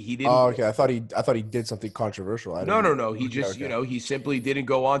didn't. Oh, okay. I thought he did something controversial. No. He just, he simply didn't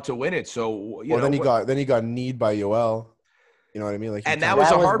go on to win it. So, then he got kneed by Yoel. You know what I mean? Like, and that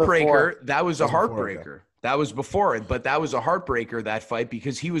was a heartbreaker. That was a heartbreaker. That was before it, but that was a heartbreaker, that fight,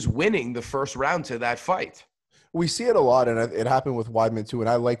 because he was winning the first round to that fight. We see it a lot, and it happened with Weidman too, and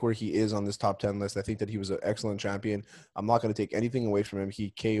I like where he is on this top 10 list. I think that he was an excellent champion. I'm not going to take anything away from him.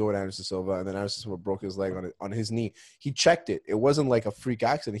 He KO'd Anderson Silva, and then Anderson Silva broke his leg on his knee. He checked it. It wasn't like a freak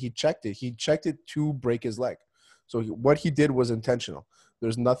accident. He checked it. He checked it to break his leg. So what he did was intentional.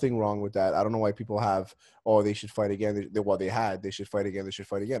 There's nothing wrong with that. I don't know why people have, they should fight again. They should fight again. They should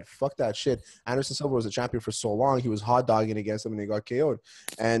fight again. Fuck that shit. Anderson Silva was a champion for so long. He was hot dogging against him, and he got KO'd.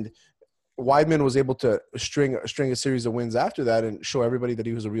 And Weidman was able to string a series of wins after that and show everybody that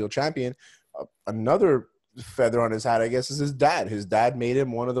he was a real champion. Another feather on his hat, I guess, is his dad. His dad made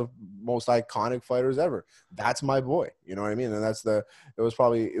him one of the most iconic fighters ever. That's my boy. You know what I mean? And it was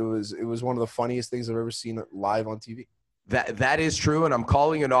one of the funniest things I've ever seen live on TV. That is true, and I'm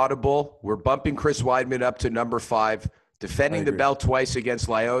calling an audible. We're bumping Chris Weidman up to number 5. Defending the belt twice against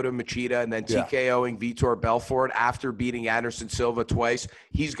Lyoto Machida and then TKOing Vitor Belfort after beating Anderson Silva twice.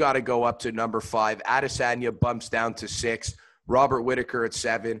 He's got to go up to number 5. Adesanya bumps down to 6. Robert Whitaker at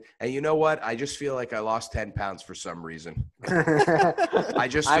 7. And you know what? I just feel like I lost 10 pounds for some reason. I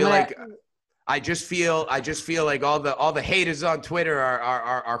just feel like all the haters on Twitter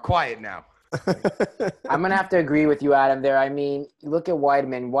are quiet now. I'm gonna have to agree with you, Adam. There, I mean, look at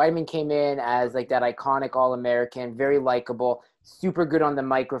Weidman. Weidman came in as like that iconic All-American, very likable, super good on the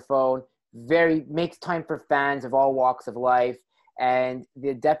microphone, makes time for fans of all walks of life, and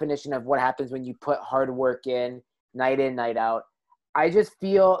the definition of what happens when you put hard work in, night out. I just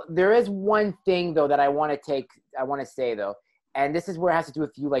feel there is one thing though that I want to say though, and this is where it has to do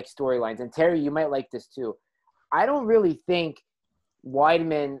with you like storylines. And Terry, you might like this too. I don't really think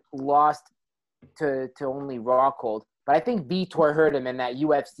Weidman lost to only Rockhold, but I think Vitor hurt him in that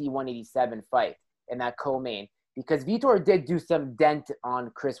UFC 187 fight in that co-main, because Vitor did do some dent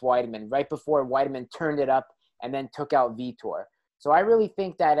on Chris Weidman right before Weidman turned it up and then took out Vitor. So I really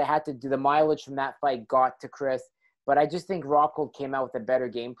think that it had to do the mileage from that fight got to Chris, but I just think Rockhold came out with a better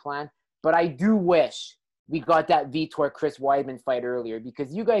game plan. But I do wish we got that Vitor Chris Weidman fight earlier,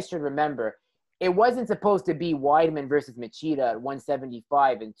 because you guys should remember it wasn't supposed to be Weidman versus Machida at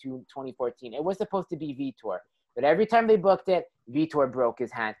 175 in 2014. It was supposed to be Vitor. But every time they booked it, Vitor broke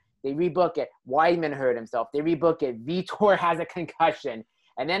his hand. They rebook it. Weidman hurt himself. They rebook it. Vitor has a concussion.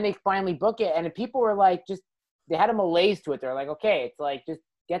 And then they finally book it. And people were like, they had a malaise to it. They're like, okay, it's like, just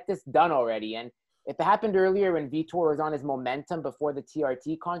get this done already. And if it happened earlier when Vitor was on his momentum before the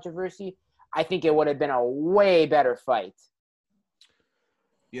TRT controversy, I think it would have been a way better fight.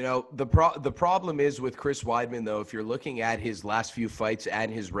 You know, the problem is with Chris Weidman, though, if you're looking at his last few fights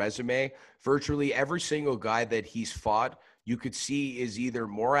and his resume, virtually every single guy that he's fought, you could see is either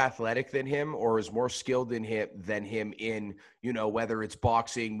more athletic than him or is more skilled than him in, you know, whether it's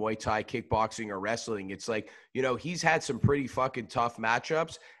boxing, Muay Thai, kickboxing, or wrestling. It's like, you know, he's had some pretty fucking tough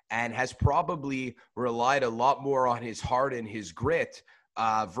matchups and has probably relied a lot more on his heart and his grit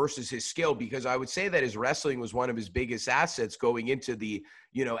versus his skill, because I would say that his wrestling was one of his biggest assets going into the,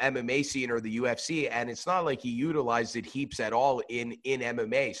 you know, MMA scene or the UFC. And it's not like he utilized it heaps at all in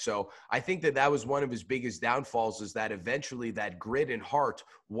MMA. So I think that was one of his biggest downfalls, is that eventually that grit and heart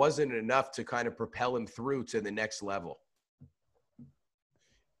wasn't enough to kind of propel him through to the next level.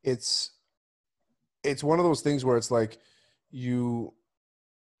 It's one of those things where it's like you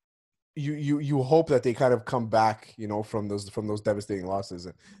hope that they kind of come back, you know, from those devastating losses,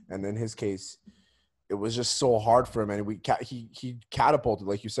 and in his case, it was just so hard for him, and he catapulted,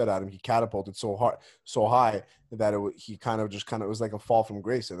 like you said, Adam. He catapulted so high that it was like a fall from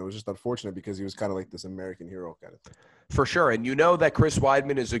grace, and it was just unfortunate because he was kind of like this American hero kind of thing. For sure. And you know that Chris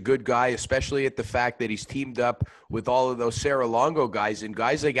Weidman is a good guy, especially at the fact that he's teamed up with all of those Serra Longo guys. And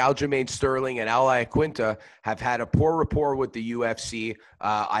guys like Aljamain Sterling and Al Iaquinta have had a poor rapport with the UFC.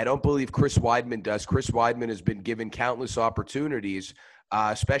 I don't believe Chris Weidman does. Chris Weidman has been given countless opportunities,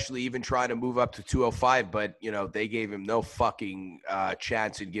 especially even trying to move up to 205. But, you know, they gave him no fucking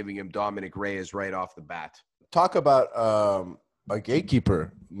chance in giving him Dominic Reyes right off the bat. Talk about a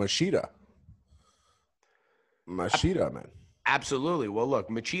gatekeeper, Machida, man. Absolutely. Well, look,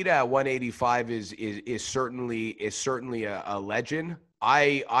 Machida at 185 is certainly a legend.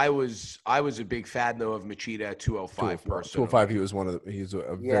 I was a big fan though of Machida at 205. 205, he's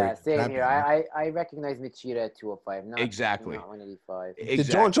a very same here. I recognize Machida at 205. Not 185. Exactly.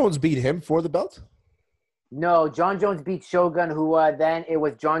 Did John Jones beat him for the belt? No, John Jones beat Shogun, who then it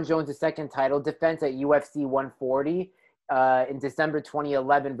was John Jones' second title defense at UFC 140 in December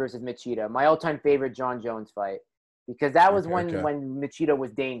 2011 versus Machida. My all-time favorite John Jones fight, because that was when Machida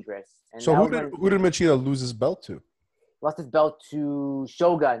was dangerous. And so who did Machida lose his belt to? Lost his belt to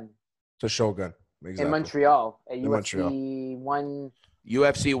Shogun. Exactly. In Montreal at UFC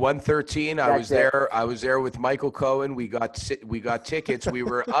 113. I was there with Michael Cohen. We got tickets. We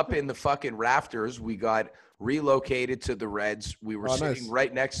were up in the fucking rafters. We got relocated to the Reds. We were sitting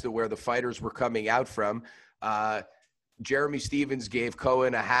right next to where the fighters were coming out from. Jeremy Stevens gave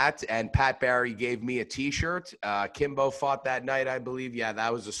Cohen a hat, and Pat Barry gave me a T-shirt. Kimbo fought that night, I believe. Yeah,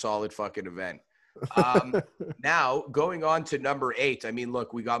 that was a solid fucking event. Now, going on to number 8. I mean,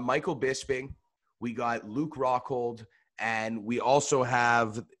 look, we got Michael Bisping. We got Luke Rockhold. And we also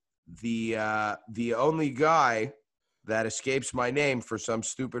have the only guy that escapes my name for some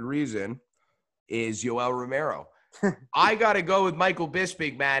stupid reason is Yoel Romero. I got to go with Michael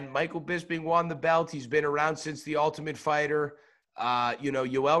Bisping, man. Michael Bisping won the belt. He's been around since The Ultimate Fighter. You know,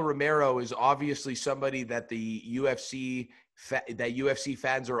 Yoel Romero is obviously somebody that the UFC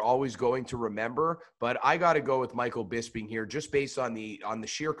fans are always going to remember. But I got to go with Michael Bisping here, just based on the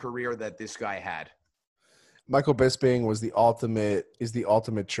sheer career that this guy had. Michael Bisping is the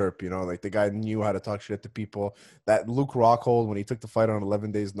ultimate chirp, you know, like the guy knew how to talk shit to people. That Luke Rockhold, when he took the fight on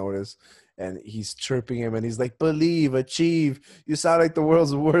 11 days notice, and he's chirping him, and he's like, believe, achieve. You sound like the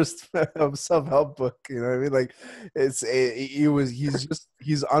world's worst self-help book. You know what I mean? Like,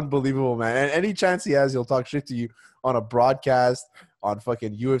 he's unbelievable, man. And any chance he has, he'll talk shit to you on a broadcast, on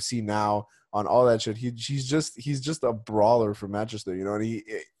fucking UFC Now, on all that shit. He's just a brawler from Manchester, you know, and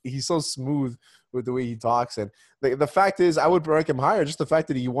he's so smooth with the way he talks. And the fact is, I would rank him higher, just the fact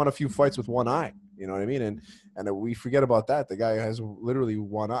that he won a few fights with one eye, you know what I mean? And we forget about that. The guy has literally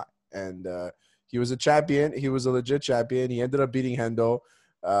one eye, and he was a champion. He was a legit champion. He ended up beating Hendo.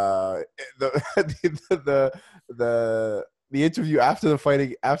 The interview after the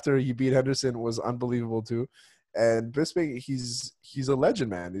fighting, after he beat Henderson, was unbelievable too. And Bisping, he's a legend,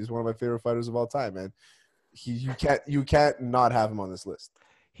 man. He's one of my favorite fighters of all time, man. You can't not have him on this list.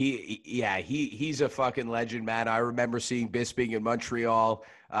 He's a fucking legend, man. I remember seeing Bisping in Montreal.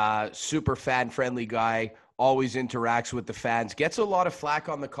 Super fan-friendly guy, always interacts with the fans, gets a lot of flack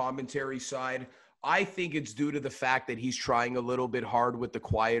on the commentary side. I think it's due to the fact that he's trying a little bit hard with the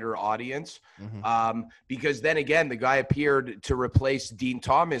quieter audience. Because then again, the guy appeared to replace Dean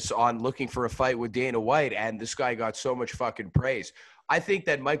Thomas on Looking for a Fight with Dana White, and this guy got so much fucking praise. I think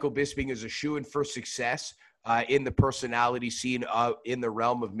that Michael Bisping is a shoo-in for success in the personality scene in the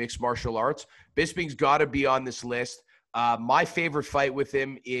realm of mixed martial arts. Bisping's got to be on this list. My favorite fight with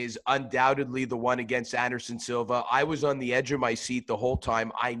him is undoubtedly the one against Anderson Silva. I was on the edge of my seat the whole time.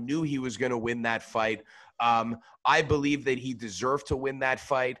 I knew he was going to win that fight. I believe that he deserved to win that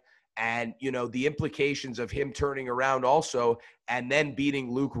fight. And, you know, the implications of him turning around also and then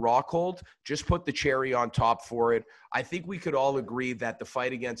beating Luke Rockhold just put the cherry on top for it. I think we could all agree that the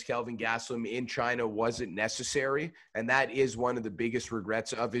fight against Kelvin Gastelum in China wasn't necessary. And that is one of the biggest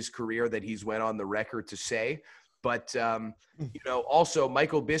regrets of his career that he's went on the record to say. But, you know, also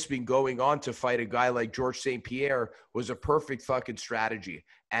Michael Bisping going on to fight a guy like George St. Pierre was a perfect fucking strategy.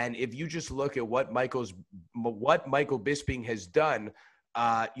 And if you just look at what Michael Bisping has done,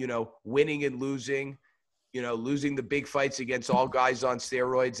 you know, winning and losing, you know, losing the big fights against all guys on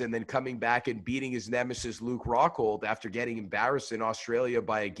steroids and then coming back and beating his nemesis Luke Rockhold after getting embarrassed in Australia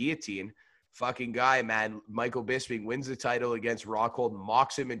by a guillotine. Fucking guy, man. Michael Bisping wins the title against Rockhold,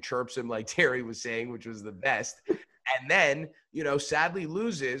 mocks him and chirps him like Terry was saying, which was the best. And then, you know, sadly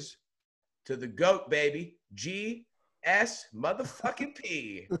loses to the GOAT, baby. G.S. motherfucking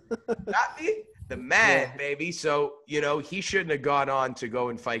P. Got me? The man, baby. So, you know, he shouldn't have gone on to go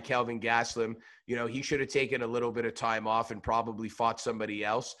and fight Kelvin Gastelum. You know, he should have taken a little bit of time off and probably fought somebody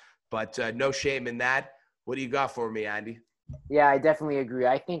else. But no shame in that. What do you got for me, Andy? Yeah, I definitely agree.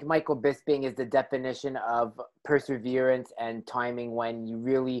 I think Michael Bisping is the definition of perseverance and timing when you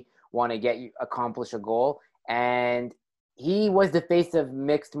really want to accomplish a goal. And he was the face of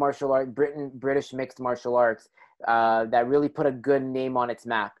mixed martial art, British mixed martial arts, that really put a good name on its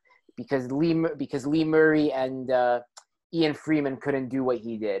map. Because Lee Murray and Ian Freeman couldn't do what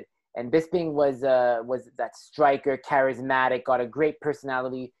he did, and Bisping was that striker, charismatic, got a great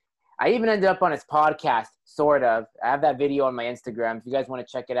personality. I even ended up on his podcast, sort of. I have that video on my Instagram. If you guys want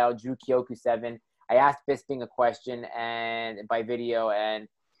to check it out, Drew Kyoku 7. I asked Bisping a question and by video and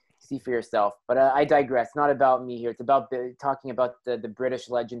see for yourself. But I digress. Not about me here. It's about talking about the British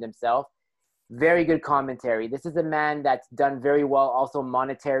legend himself. Very good commentary. This is a man that's done very well, also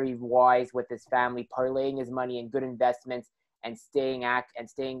monetary-wise with his family, parlaying his money in good investments and staying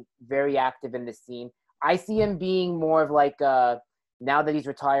very active in the scene. I see him being more of like now that he's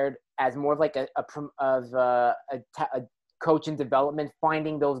retired, as more of like a coach in development,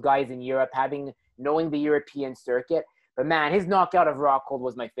 finding those guys in Europe, knowing the European circuit. But man, his knockout of Rockhold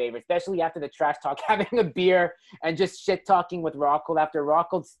was my favorite, especially after the trash talk, having a beer and just shit talking with Rockhold after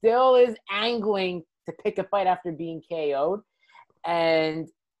Rockhold still is angling to pick a fight after being KO'd. And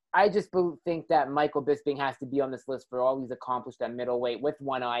I just think that Michael Bisping has to be on this list for all he's accomplished at middleweight with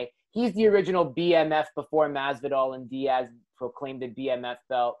one eye. He's the original BMF before Masvidal and Diaz proclaimed the BMF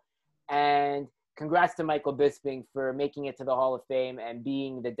belt. And congrats to Michael Bisping for making it to the Hall of Fame and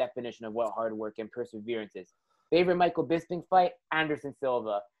being the definition of what hard work and perseverance is. Favorite Michael Bisping fight? Anderson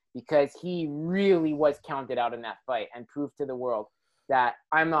Silva, because he really was counted out in that fight and proved to the world that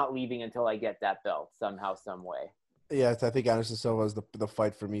I'm not leaving until I get that belt somehow, some way. Yeah, I think Anderson Silva is the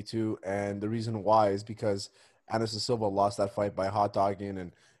fight for me too. And the reason why is because Anderson Silva lost that fight by hot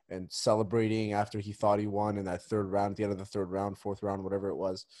dogging and celebrating after he thought he won in that third round, at the end of the third round, fourth round, whatever it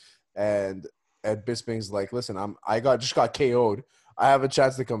was. And Bisping's like, listen, I just got KO'd. I have a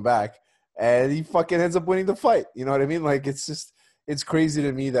chance to come back. And he fucking ends up winning the fight. You know what I mean? Like, it's crazy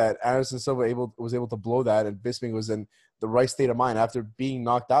to me that Anderson Silva was able to blow that, and Bisping was in the right state of mind after being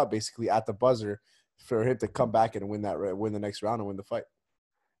knocked out basically at the buzzer for him to come back and win the next round and win the fight.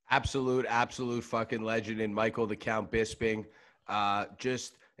 Absolute fucking legend in Michael the Count Bisping.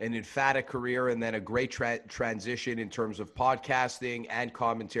 Just an emphatic career and then a great transition in terms of podcasting and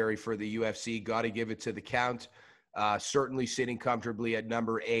commentary for the UFC. Got to give it to the Count. Certainly sitting comfortably at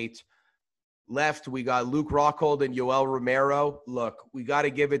number 8. Left, we got Luke Rockhold and Yoel Romero. Look, we got to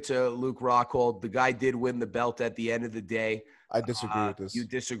give it to Luke Rockhold. The guy did win the belt at the end of the day. I disagree with this. You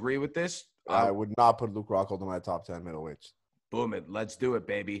disagree with this? I would not put Luke Rockhold in my top 10 middleweights. Boom it. Let's do it,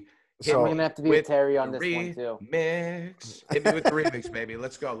 baby. So we're going to have to be with Terry on this one, too. Remix. Hit me with the remix, baby.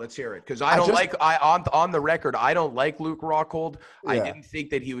 Let's go. Let's hear it. Because on the record, I don't like Luke Rockhold. Yeah. I didn't think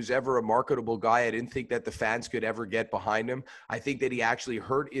that he was ever a marketable guy. I didn't think that the fans could ever get behind him. I think that he actually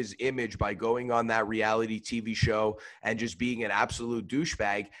hurt his image by going on that reality TV show and just being an absolute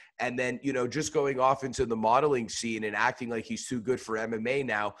douchebag. And then, just going off into the modeling scene and acting like he's too good for MMA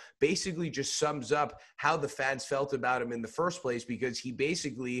now basically just sums up how the fans felt about him in the first place, because he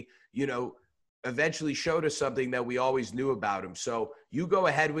basically, eventually showed us something that we always knew about him. So you go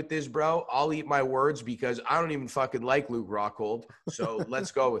ahead with this, bro. I'll eat my words because I don't even fucking like Luke Rockhold. So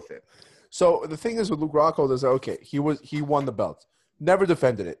let's go with it. So the thing is with Luke Rockhold is, okay, he won the belt. Never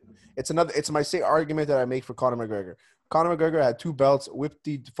defended it. It's my same argument that I make for Conor McGregor. Conor McGregor had 2 belts, whipped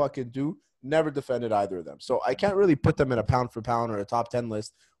the fucking do, never defended either of them. So I can't really put them in a pound for pound or a top 10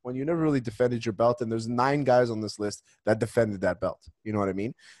 list when you never really defended your belt. And there's 9 guys on this list that defended that belt. You know what I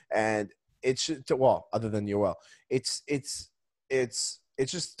mean? And it's, well, other than Yoel, it's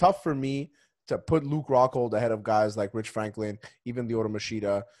just tough for me to put Luke Rockhold ahead of guys like Rich Franklin, even Lyoto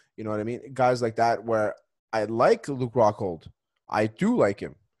Machida. You know what I mean? Guys like that, where I like Luke Rockhold. I do like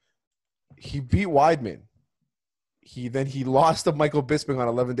him. He beat Weidman. He lost to Michael Bisping on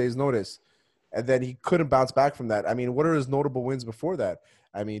 11 days notice. And then he couldn't bounce back from that. I mean, what are his notable wins before that?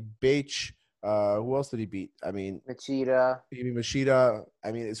 I mean, Bache. Who else did he beat? I mean, Machida.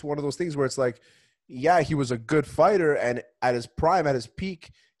 I mean, it's one of those things where it's like, yeah, he was a good fighter. And at his prime, at his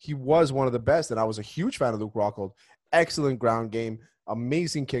peak, he was one of the best. And I was a huge fan of Luke Rockhold. Excellent ground game.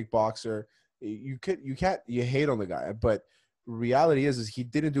 Amazing kickboxer. You hate on the guy. But reality is he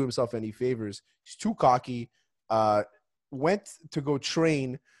didn't do himself any favors. He's too cocky. Went to go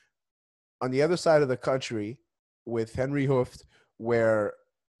train on the other side of the country with Henry Hooft, where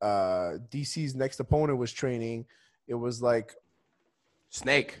DC's next opponent was training. It was like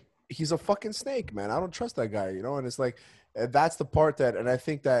snake. He's a fucking snake, man. I don't trust that guy, And it's like that's the part and I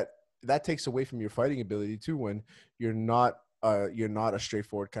think that takes away from your fighting ability too when you're not a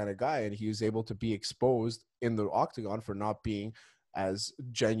straightforward kind of guy. And he was able to be exposed in the octagon for not being as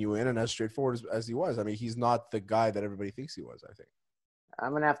genuine and as straightforward as he was. I mean, he's not the guy that everybody thinks he was, I think. I'm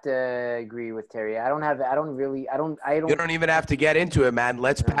going to have to agree with Terry. You don't even have to get into it, man.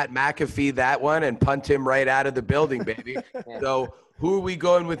 Let's Pat McAfee that one and punt him right out of the building, baby. Yeah. So who are we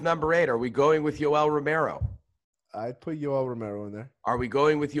going with number 8? Are we going with Yoel Romero? I'd put Yoel Romero in there. Are we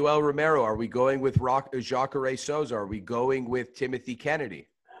going with Yoel Romero? Are we going with Jacare Souza? Are we going with Timothy Kennedy?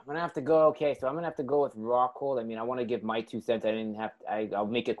 I'm going to have to go. Okay, so I'm going to have to go with Rockhold. I mean, I want to give my 2 cents. I'll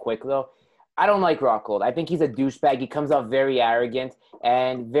make it quick, though. I don't like Rockhold. I think he's a douchebag. He comes off very arrogant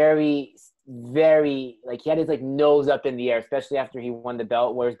and very, very, he had his, nose up in the air, especially after he won the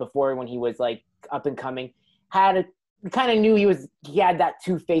belt, whereas before when he was, up and coming, kind of knew he had that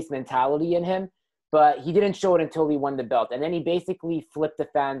two-faced mentality in him, but he didn't show it until he won the belt. And then he basically flipped the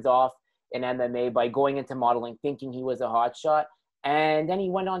fans off in MMA by going into modeling, thinking he was a hotshot. And then he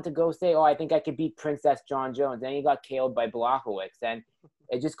went on to go say, I think I could beat Princess John Jones. Then he got KO'd by Blachowicz. And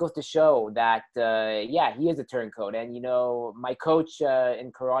it just goes to show that, he is a turncoat. And, my coach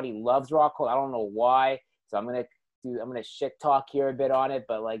in karate loves Rockhold. I don't know why. So I'm going to shit talk here a bit on it.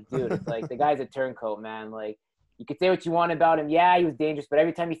 But, dude, it's the guy's a turncoat, man. You could say what you want about him. Yeah, he was dangerous. But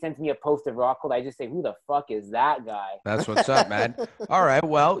every time he sends me a post of Rockhold, I just say, who the fuck is that guy? That's what's up, man. All right.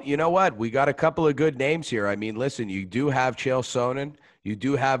 Well, you know what? We got a couple of good names here. I mean, listen, you do have Chael Sonnen. You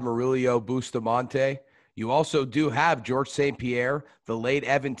do have Murillo Bustamante. You also do have George St. Pierre, the late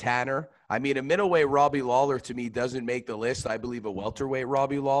Evan Tanner. I mean, a middleweight Robbie Lawler to me doesn't make the list. I believe a welterweight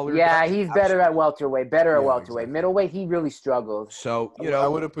Robbie Lawler. Yeah, he's better at welterweight. Exactly. Middleweight, he really struggles. So, I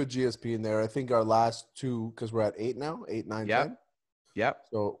would have put GSP in there. I think our last 2, because we're at 8 now, 8, 9, 10. Yep.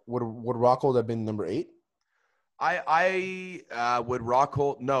 So would Rockhold have been number 8? I would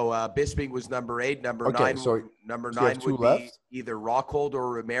Rockhold. No, Bisping was number 8. Number 9 would be left? Either Rockhold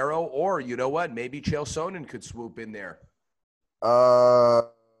or Romero, or you know what? Maybe Chael Sonnen could swoop in there.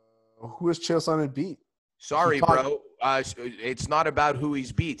 Who has Chael Sonnen beat? Sorry, bro. It's not about who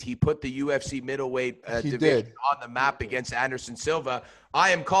he's beat. He put the UFC middleweight division on the map against Anderson Silva. I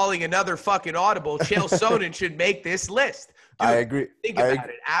am calling another fucking audible. Chael Sonnen should make this list. Dude, I agree. Think about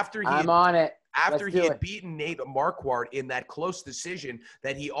it. I'm on it. After he had beaten Nate Marquardt in that close decision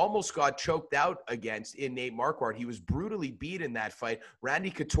that he almost got choked out against in Nate Marquardt, he was brutally beat in that fight.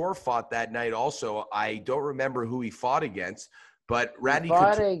 Randy Couture fought that night also. I don't remember who he fought against. But Randy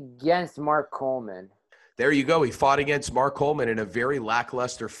fought against Mark Coleman. There you go. He fought against Mark Coleman in a very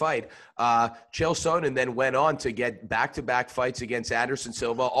lackluster fight. Chael Sonnen then went on to get back-to-back fights against Anderson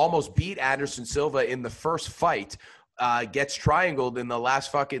Silva, almost beat Anderson Silva in the first fight, gets triangled in the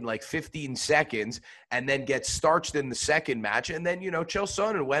last fucking 15 seconds, and then gets starched in the second match. And then, Chael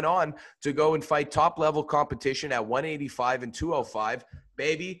Sonnen went on to go and fight top-level competition at 185 and 205.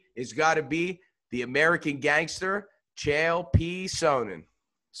 Baby, it's got to be the American gangster, Chael P. Sonnen.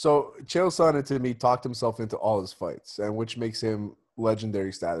 So Chael Sonnen, to me, talked himself into all his fights, and which makes him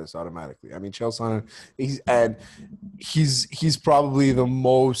legendary status automatically. I mean, Chael Sonnen, he's probably the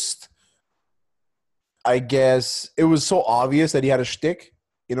most. I guess it was so obvious that he had a shtick.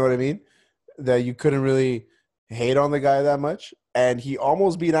 You know what I mean? That you couldn't really hate on the guy that much, and he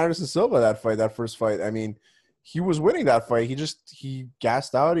almost beat Anderson Silva that first fight. I mean, he was winning that fight. He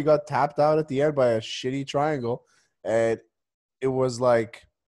gassed out. He got tapped out at the end by a shitty triangle, and it was like,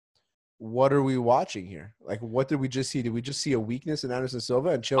 what are we watching here? Like, what did we just see? Did we just see a weakness in Anderson Silva?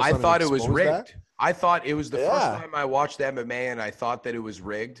 And Chael Sonnen I thought it was rigged. That? I thought it was the first time I watched MMA, and I thought that it was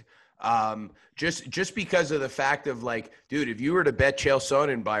rigged. Just because of the fact of dude, if you were to bet Chael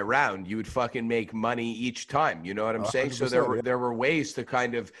Sonnen by round, you would fucking make money each time. You know what I'm saying? So there were ways to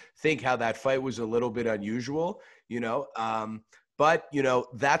kind of think how that fight was a little bit unusual, But,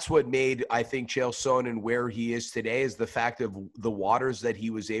 that's what made, I think, Chael Sonnen where he is today, is the fact of the waters that he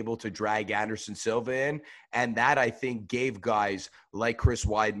was able to drag Anderson Silva in. And that, I think, gave guys like Chris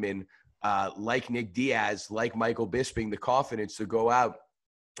Weidman, like Nick Diaz, like Michael Bisping, the confidence to go out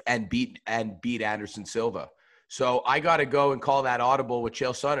and beat Anderson Silva. So I got to go and call that audible with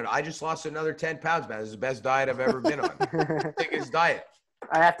Chael Sonnen. I just lost another 10 pounds, man. This is the best diet I've ever been on. Thickest diet.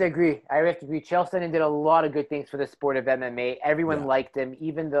 I have to agree. Chael Sonnen did a lot of good things for the sport of MMA. Everyone liked him,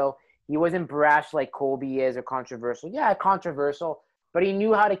 even though he wasn't brash like Colby is or controversial. Yeah, controversial, but he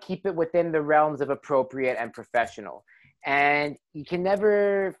knew how to keep it within the realms of appropriate and professional. And you can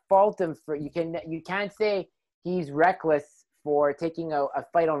never fault him for you can't say he's reckless for taking a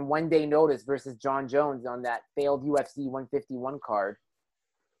fight on 1 day notice versus John Jones on that failed UFC 151 card.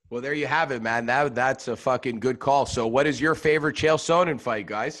 Well, there you have it, man. That's a fucking good call. So what is your favorite Chael Sonnen fight,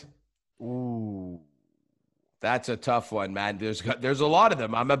 guys? Ooh. That's a tough one, man. There's a lot of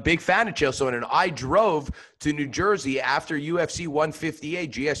them. I'm a big fan of Chael Sonnen. I drove to New Jersey after UFC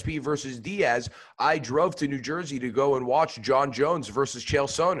 158, GSP versus Diaz. I drove to New Jersey to go and watch John Jones versus Chael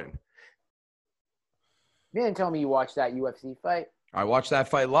Sonnen. You didn't tell me you watched that UFC fight. I watched that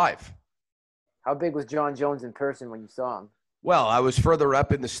fight live. How big was John Jones in person when you saw him? Well, I was further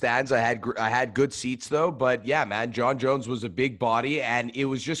up in the stands. I had good seats though, but yeah, man, John Jones was a big body, and it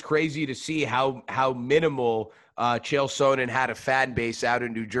was just crazy to see how minimal Chael Sonnen had a fan base out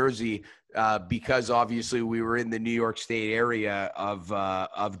in New Jersey, because obviously we were in the New York State area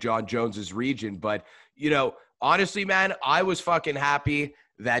of John Jones's region. But honestly, man, I was fucking happy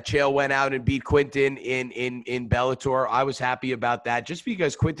that Chael went out and beat Quinton in Bellator. I was happy about that, just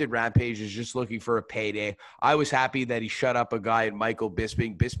because Quinton Rampage is just looking for a payday. I was happy that he shut up a guy in Michael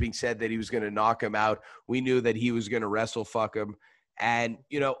Bisping. Bisping said that he was going to knock him out. We knew that he was going to wrestle fuck him. And,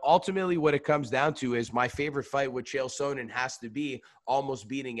 ultimately what it comes down to is my favorite fight with Chael Sonnen has to be almost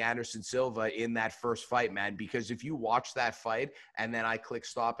beating Anderson Silva in that first fight, man. Because if you watch that fight and then I click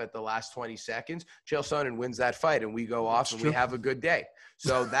stop at the last 20 seconds, Chael Sonnen wins that fight and we go off and we have a good day.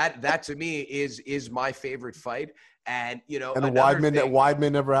 So that to me is my favorite fight. And, and the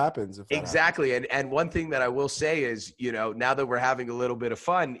Weidman never happens. If exactly. And one thing that I will say is, now that we're having a little bit of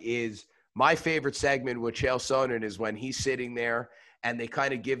fun, is my favorite segment with Chael Sonnen is when he's sitting there and they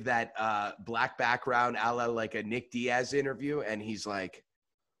kind of give that black background a la like a Nick Diaz interview. And he's like,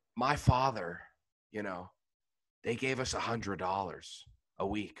 my father, they gave us $100 a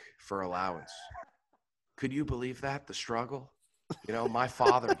week for allowance. Could you believe that? The struggle? My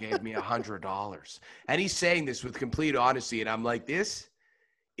father gave me $100. And he's saying this with complete honesty. And I'm like, this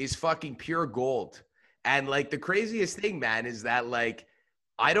is fucking pure gold. And the craziest thing, man, is that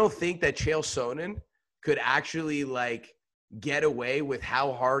I don't think that Chael Sonnen could actually get away with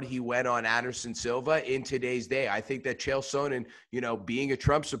how hard he went on Anderson Silva in today's day. I think that Chael Sonnen, being a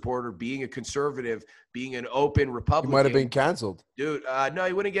Trump supporter, being a conservative, being an open Republican. He might have been canceled. Dude, no,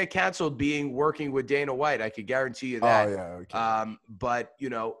 he wouldn't get canceled working with Dana White. I could guarantee you that. Oh, yeah. Okay. But,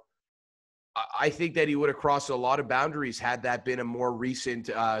 I think that he would have crossed a lot of boundaries had that been a more recent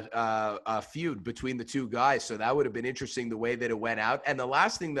feud between the two guys. So that would have been interesting the way that it went out. And the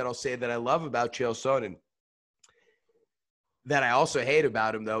last thing that I'll say that I love about Chael Sonnen, that I also hate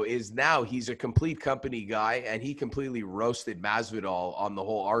about him, though, is now he's a complete company guy, and he completely roasted Masvidal on the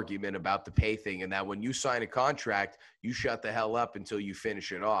whole argument about the pay thing, and that when you sign a contract, you shut the hell up until you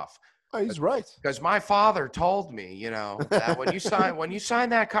finish it off. Oh, he's right. Because my father told me, that when you sign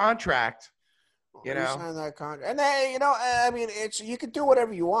that contract, you sign that contract, and then I mean, you can do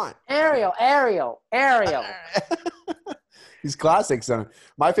whatever you want. Ariel. He's classic, Sonnen.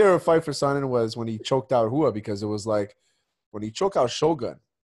 My favorite fight for Sonnen was when he choked out Hua, because it was like when he choked out Shogun,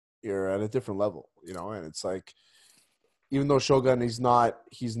 you're at a different level, and it's like, even though Shogun he's not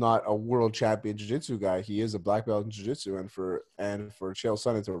a world champion jiu-jitsu guy, he is a black belt in jiu-jitsu, and for Chael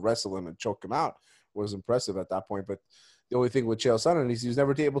Sonnen to wrestle him and choke him out was impressive at that point. But the only thing with Chael Sonnen is he was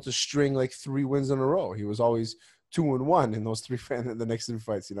never able to string like 3 wins in a row. He was always 2-1 in those the next 3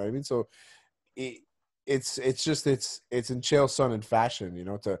 fights. You know what I mean? So it's in Chael Sonnen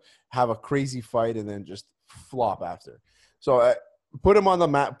fashion, to have a crazy fight and then just flop after. So put him on the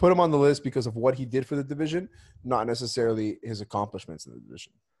map, put him on the list because of what he did for the division, not necessarily his accomplishments in the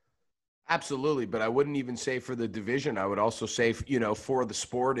division. Absolutely, but I wouldn't even say for the division. I would also say, for the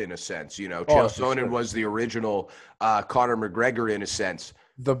sport in a sense. Chael Sonnen was the original Conor McGregor in a sense.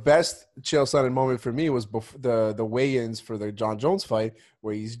 The best Chael Sonnen moment for me was the weigh-ins for the John Jones fight,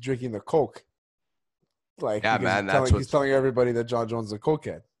 where he's drinking the Coke. Like, yeah, man, he's telling everybody that John Jones is a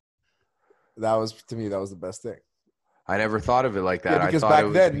cokehead. That was, to me, the best thing. I never thought of it like that. Yeah, because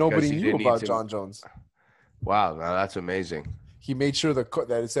back then nobody knew about John Jones. Wow, that's amazing. He made sure that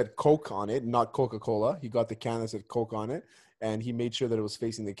it said Coke on it, not Coca-Cola. He got the can that said Coke on it, and he made sure that it was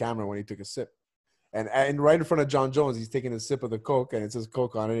facing the camera when he took a sip. And right in front of John Jones, he's taking a sip of the Coke, and it says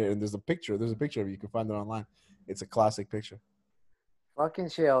Coke on it, and there's a picture. There's a picture of it. You can find it online. It's a classic picture. Fucking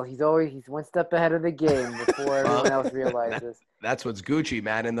Chael. He's one step ahead of the game before everyone else realizes. That's what's Gucci,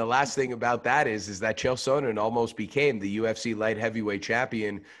 man. And the last thing about that is that Chael Sonnen almost became the UFC light heavyweight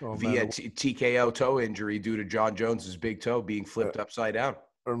champion via TKO toe injury due to John Jones's big toe being flipped upside down.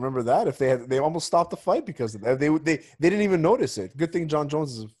 Remember that? If they almost stopped the fight because of that. They didn't even notice it. Good thing John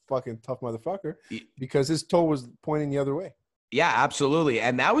Jones is a fucking tough motherfucker, because his toe was pointing the other way. Yeah, absolutely.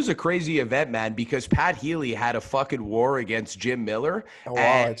 And that was a crazy event, man, because Pat Healy had a fucking war against Jim Miller. Oh,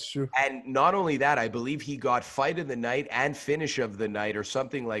 wow, that's true. And not only that, I believe he got fight of the night and finish of the night or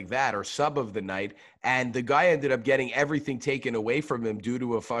something like that, or sub of the night. And the guy ended up getting everything taken away from him due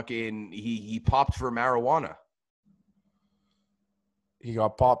to he popped for marijuana. He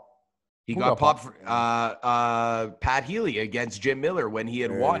got popped. He got popped for Pat Healy against Jim Miller when he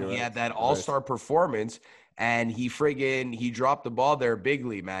had won. He had that all-star performance. And he dropped the ball there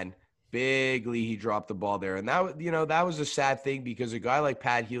bigly, man. Bigly, he dropped the ball there. And that was a sad thing, because a guy like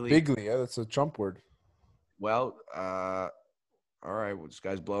Pat Healy. Bigly, yeah, that's a Trump word. Well, all right, well, this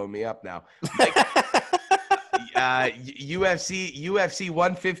guy's blowing me up now. UFC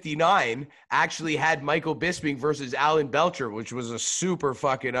 159 actually had Michael Bisping versus Alan Belcher, which was a super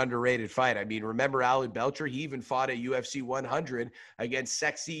fucking underrated fight. I mean, remember Alan Belcher? He even fought at UFC 100 against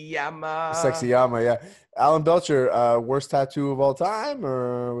Sexy Yama. Yeah. Alan Belcher, worst tattoo of all time,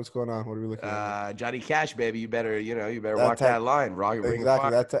 or what's going on? What are we looking at? Johnny Cash, baby. You better walk that line.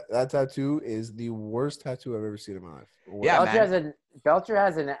 Exactly. That tattoo is the worst tattoo I've ever seen in my life. Yeah, Belcher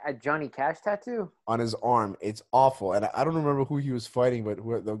has a Johnny Cash tattoo on his arm. It's awful, and I don't remember who he was fighting, but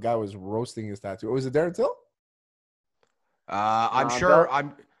the guy was roasting his tattoo. Oh, was it Darren Till? I'm sure.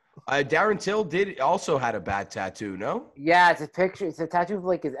 Darren Till also had a bad tattoo. No. Yeah, it's a picture. It's a tattoo of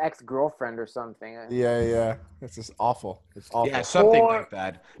like his ex-girlfriend or something. Yeah. It's just awful. It's awful. Yeah, something like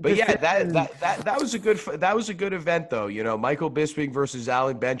that. But yeah, that was a good event though. Michael Bisping versus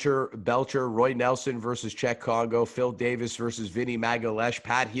Alan Belcher, Roy Nelson versus Czech Congo, Phil Davis versus Vinny Magalesh,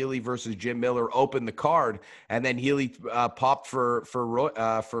 Pat Healy versus Jim Miller opened the card, and then Healy popped for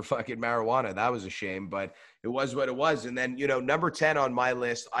fucking marijuana. That was a shame, but it was what it was. And then, number 10 on my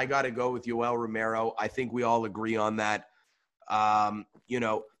list, I got to go with Yoel Romero. I think we all agree on that.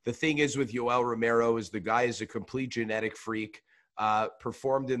 The thing is with Yoel Romero is the guy is a complete genetic freak,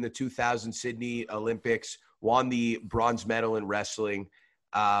 performed in the 2000 Sydney Olympics, won the bronze medal in wrestling,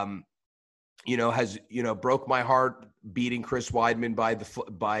 broke my heart beating Chris Weidman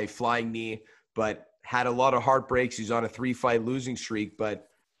by flying knee, but had a lot of heartbreaks. He's on a 3-fight losing streak, but,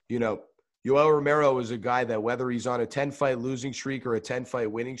 Yoel Romero is a guy that whether he's on a 10-fight losing streak or a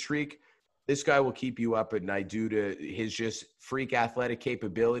 10-fight winning streak, this guy will keep you up at night due to his just freak athletic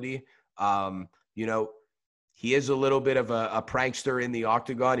capability. He is a little bit of a prankster in the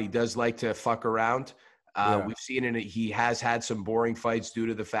octagon. He does like to fuck around. We've seen it. He has had some boring fights due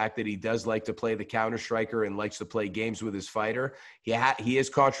to the fact that he does like to play the counter striker and likes to play games with his fighter. He is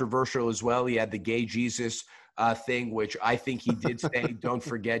controversial as well. He had the gay Jesus thing, which I think he did say, don't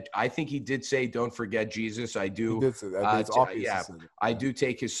forget. I think he did say, don't forget Jesus. I do. He did say that. It's obvious. Yeah, I do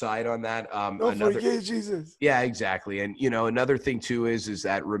take his side on that. Don't forget Jesus. Yeah, exactly. And, another thing too is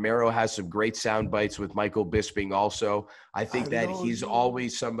that Romero has some great sound bites with Michael Bisping also. I think that he's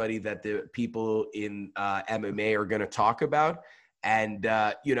always somebody that the people in MMA are going to talk about. And,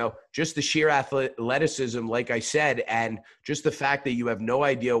 just the sheer athleticism, like I said, and just the fact that you have no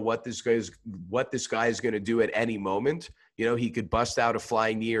idea what this guy is going to do at any moment. He could bust out a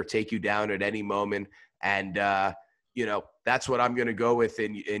flying knee or take you down at any moment. And, that's what I'm going to go with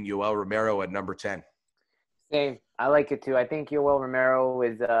in Yoel Romero at number 10. Same. I like it too. I think Yoel Romero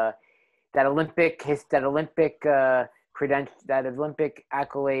is that Olympic credential, that Olympic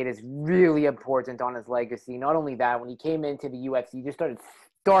accolade is really important on his legacy. Not only that, when he came into the UFC, he just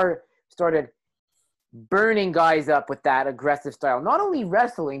started burning guys up with that aggressive style. Not only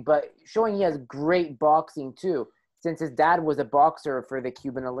wrestling, but showing he has great boxing too. Since his dad was a boxer for the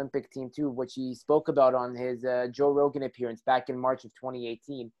Cuban Olympic team too, which he spoke about on his Joe Rogan appearance back in March of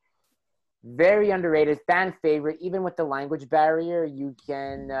 2018. Very underrated, fan favorite. Even with the language barrier, you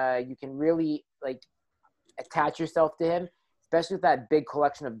can really attach yourself to him, especially with that big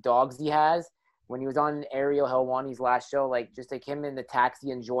collection of dogs he has. When he was on Ariel Helwani's last show, just him in the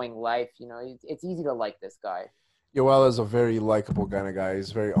taxi enjoying life, it's easy to like this guy. Yoel is a very likable kind of guy.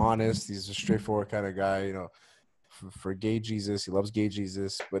 He's very honest. He's a straightforward kind of guy, for gay Jesus. He loves gay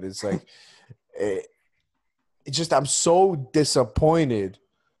Jesus, but it's I'm so disappointed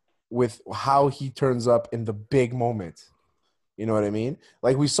with how he turns up in the big moment. You know what I mean?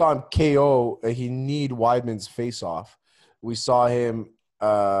 We saw him KO. He kneed Weidman's face off. We saw him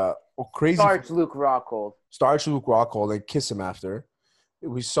crazy. Starch Luke Rockhold and kiss him after.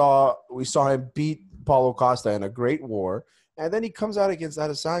 We saw him beat Paulo Costa in a great war. And then he comes out against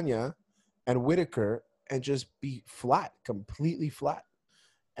Adesanya and Whitaker and just be flat, completely flat.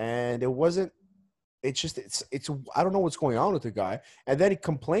 And it's I don't know what's going on with the guy. And then he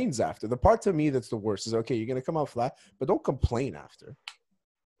complains after. The part to me that's the worst is, okay, you're going to come out flat, but don't complain after.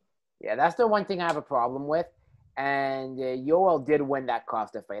 Yeah, that's the one thing I have a problem with. And Yoel did win that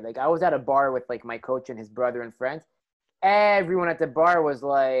Costa fight. I was at a bar with my coach and his brother and friends. Everyone at the bar was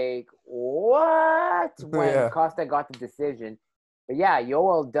like, what? When Costa got the decision. But yeah,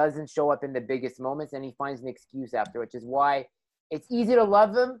 Yoel doesn't show up in the biggest moments, and he finds an excuse after, which is why it's easy to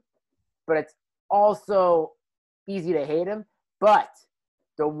love him, but it's also easy to hate him. But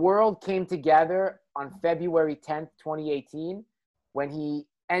the world came together on February 10th, 2018, when he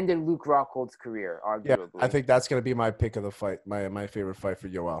ended Luke Rockhold's career, arguably. Yeah, I think that's going to be my pick of the fight, my favorite fight for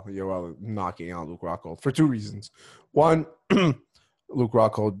Yoel. Yoel knocking out Luke Rockhold for two reasons. One, Luke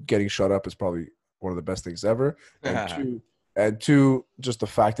Rockhold getting shut up is probably one of the best things ever. And two, just the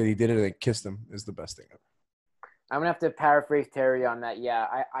fact that he did it and kissed him is the best thing ever. I'm going to have to paraphrase Terry on that. Yeah,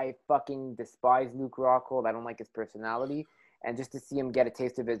 I fucking despise Luke Rockhold. I don't like his personality. And just to see him get a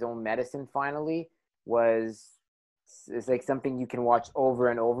taste of his own medicine finally is something you can watch over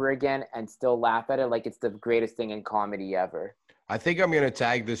and over again and still laugh at it like it's the greatest thing in comedy ever. I think I'm going to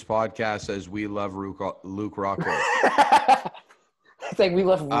tag this podcast as We Love Luke Rockhold. It's we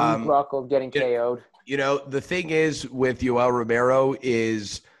love Luke Rockhold getting KO'd. The thing is with Yoel Romero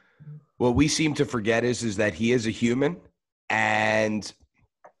is what we seem to forget is that he is a human, and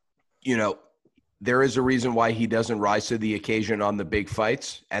there is a reason why he doesn't rise to the occasion on the big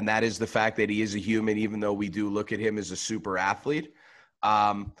fights, and that is the fact that he is a human, even though we do look at him as a super athlete.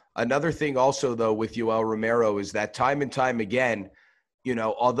 Another thing also, though, with Yoel Romero is that time and time again,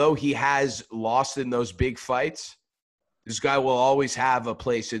 although he has lost in those big fights, this guy will always have a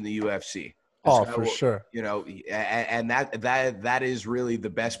place in the UFC. For sure. And that is really the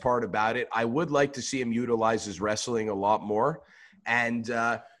best part about it. I would like to see him utilize his wrestling a lot more. And,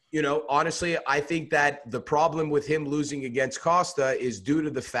 honestly, I think that the problem with him losing against Costa is due to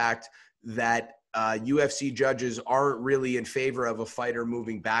the fact that UFC judges aren't really in favor of a fighter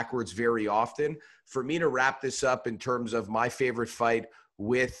moving backwards very often. For me to wrap this up in terms of my favorite fight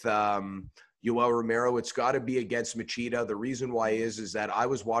with Yoel Romero, it's got to be against Micheal. The reason why is that I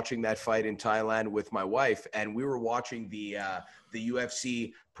was watching that fight in Thailand with my wife, and we were watching the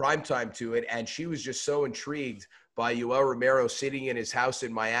UFC primetime to it, and she was just so intrigued by Yoel Romero sitting in his house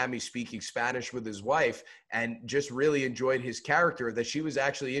in Miami speaking Spanish with his wife, and just really enjoyed his character that she was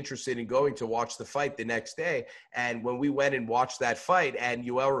actually interested in going to watch the fight the next day. And when we went and watched that fight and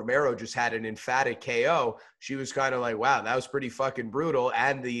Yoel Romero just had an emphatic KO, she was kind of like, wow, that was pretty fucking brutal.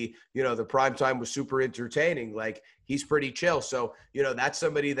 And the primetime was super entertaining. He's pretty chill. So, that's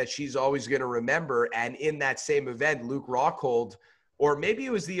somebody that she's always going to remember. And in that same event, Luke Rockhold Or maybe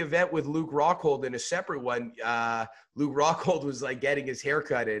it was the event with Luke Rockhold in a separate one. Luke Rockhold was like getting his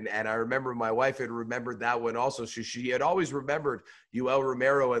haircut in, and I remember my wife had remembered that one also. So she had always remembered Yoel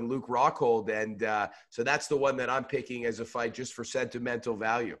Romero and Luke Rockhold, and so that's the one that I'm picking as a fight just for sentimental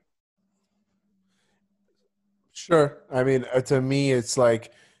value. Sure. I mean, to me, it's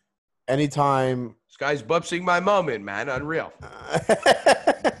like anytime. This guy's bupsing my moment, man. Unreal.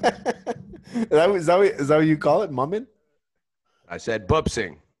 Is that what you call it, mummin? I said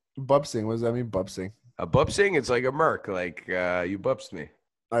bupsing. Bupsing. What does that mean, bupsing? A bupsing? It's like a merc. Like you bupsed me.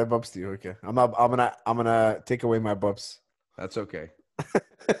 I bupsed you. Okay. I'm gonna take away my bups. That's okay.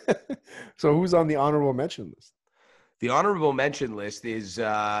 So who's on the honorable mention list? The honorable mention list is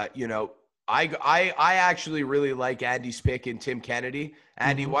I actually really like Andy's pick and Tim Kennedy.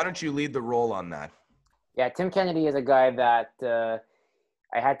 Andy, why don't you lead the role on that? Yeah, Tim Kennedy is a guy that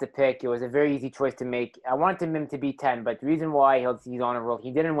I had to pick. It was a very easy choice to make. I wanted him to be 10, but the reason why he's on a roll, he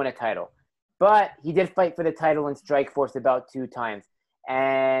didn't win a title. But he did fight for the title in Strikeforce about 2 times.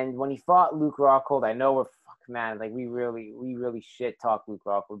 And when he fought Luke Rockhold, I know we really shit talk Luke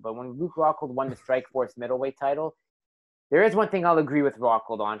Rockhold. But when Luke Rockhold won the Strikeforce middleweight title, there is one thing I'll agree with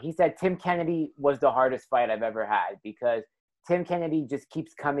Rockhold on. He said Tim Kennedy was the hardest fight I've ever had because Tim Kennedy just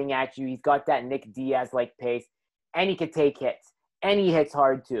keeps coming at you. He's got that Nick Diaz-like pace, and he could take hits. And he hits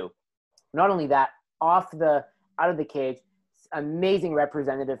hard too. Not only that, out of the cage, amazing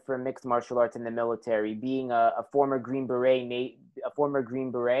representative for mixed martial arts in the military, being a former Green Beret,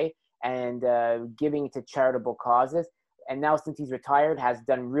 and giving to charitable causes. And now since he's retired, has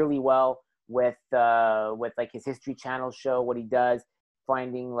done really well with like his History Channel show, what he does,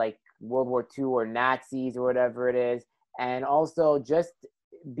 finding like World War II or Nazis or whatever it is, and also just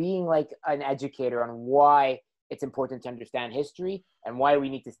being like an educator on why it's important to understand history and why we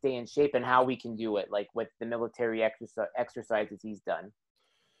need to stay in shape and how we can do it, like with the military exercises he's done.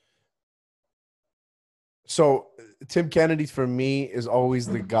 So Tim Kennedy for me is always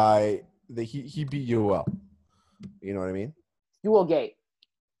the guy that he beat you well. You know what I mean?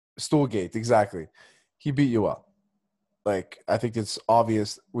 Stoolgate, exactly. He beat you well. Like, I think it's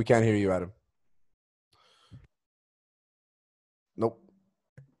obvious. We can't hear you, Adam. Nope.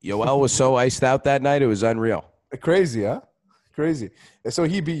 Yoel was so iced out that night, it was unreal. Crazy, huh? Crazy. So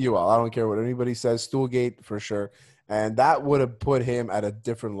he beat you all. I don't care what anybody says. Stoolgate for sure, and that would have put him at a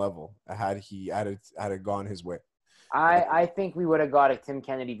different level had it gone his way. I think we would have got a Tim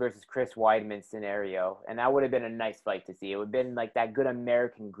Kennedy versus Chris Weidman scenario, and that would have been a nice fight to see. It would have been like that good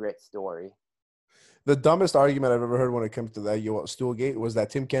American grit story. The dumbest argument I've ever heard when it comes to that Stoolgate was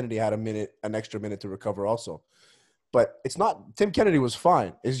that Tim Kennedy had an extra minute to recover also. But it's not – Tim Kennedy was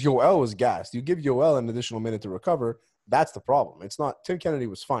fine. It's Yoel was gassed. You give Yoel an additional minute to recover, that's the problem. It's not – Tim Kennedy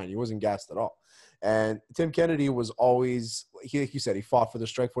was fine. He wasn't gassed at all. And Tim Kennedy was always – like you said, he fought for the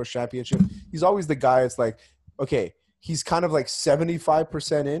Strikeforce championship. He's always the guy it's like, okay, he's kind of like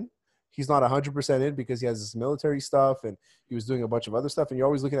 75% in. He's not 100% in because he has this military stuff and he was doing a bunch of other stuff. And you're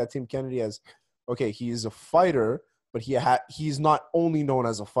always looking at Tim Kennedy as, okay, he is a fighter, but he's not only known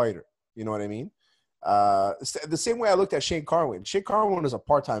as a fighter. You know what I mean? The same way I looked at Shane Carwin. Shane Carwin is a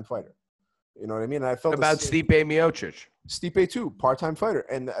part-time fighter. You know what I mean? And I felt about Stipe Miocic. Stipe too, part-time fighter.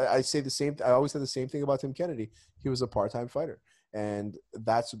 And I always say the same thing about Tim Kennedy. He was a part-time fighter. And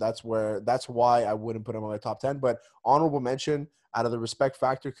that's why I wouldn't put him on my top 10. But honorable mention out of the respect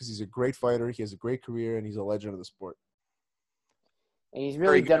factor because he's a great fighter, he has a great career, and he's a legend of the sport. And he's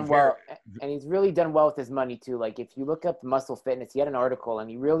really done well. And he's really done well with his money too. Like if you look up Muscle Fitness, he had an article and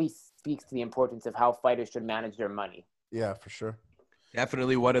he really speaks to the importance of how fighters should manage their money. Yeah, for sure.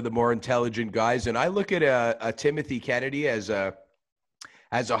 Definitely one of the more intelligent guys. And I look at a Timothy Kennedy as a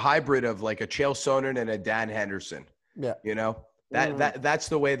hybrid of like a Chael Sonnen and a Dan Henderson. Yeah. You know, that's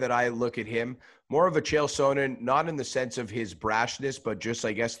the way that I look at him. More of a Chael Sonnen, not in the sense of his brashness, but just,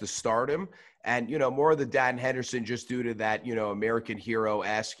 I guess, the stardom. And, you know, more of the Dan Henderson just due to that, you know, American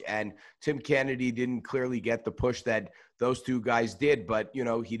hero-esque. And Tim Kennedy didn't clearly get the push that those two guys did. But, you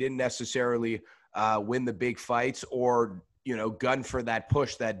know, he didn't necessarily win the big fights or, you know, gun for that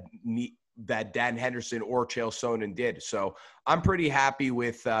push that Dan Henderson or Chael Sonnen did. So I'm pretty happy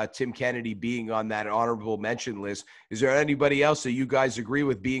with Tim Kennedy being on that honorable mention list. Is there anybody else that you guys agree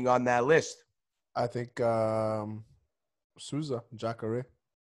with being on that list? I think Souza, Jacare.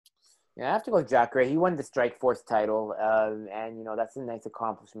 Yeah, I have to go with Jacare. He won the Strikeforce title, and you know that's a nice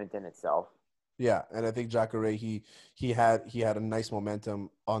accomplishment in itself. Yeah, and I think Jacare he had a nice momentum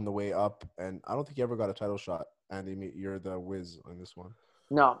on the way up, and I don't think he ever got a title shot. Andy, you're the whiz on this one.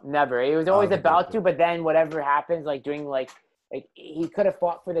 No, never. It was always about to, but then whatever happens, like during like he could have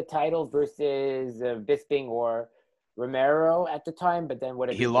fought for the title versus Bisping or Romero at the time, but then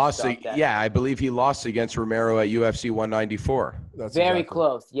he lost. Yeah, I believe he lost against Romero at UFC 194. That's very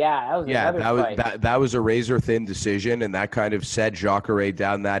close. Yeah, that was another fight. That was a razor thin decision, and that kind of set Jacare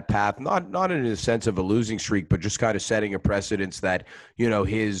down that path. Not in a sense of a losing streak, but just kind of setting a precedence that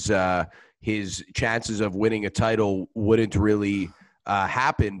his chances of winning a title wouldn't really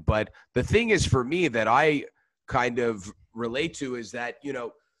happen. But the thing is, for me, that I kind of relate to is that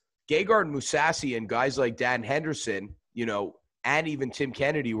Gegard Mousasi and guys like Dan Henderson, and even Tim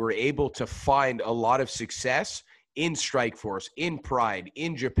Kennedy were able to find a lot of success in Strikeforce, in Pride,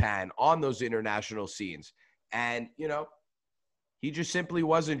 in Japan, on those international scenes. And, he just simply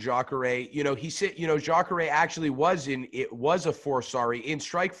wasn't Jacare. Jacare actually was a force, in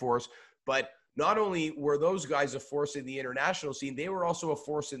Strikeforce, but not only were those guys a force in the international scene, they were also a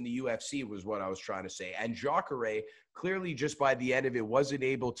force in the UFC, was what I was trying to say. And Jacare, clearly, just by the end of it, wasn't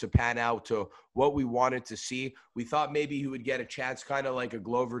able to pan out to what we wanted to see. We thought maybe he would get a chance, kind of like a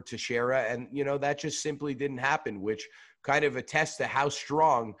Glover Teixeira, and, that just simply didn't happen, which kind of attests to how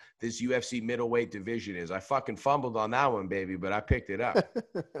strong this UFC middleweight division is. I fucking fumbled on that one, baby, but I picked it up.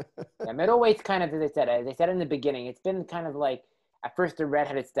 Yeah, middleweight's kind of, as they said in the beginning, it's been kind of like, at first the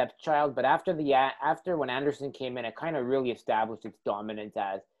redheaded stepchild, but after when Anderson came in, it kind of really established its dominance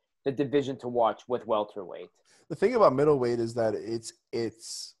as the division to watch with welterweight. The thing about middleweight is that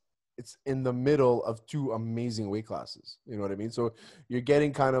it's in the middle of two amazing weight classes. You know what I mean? So you're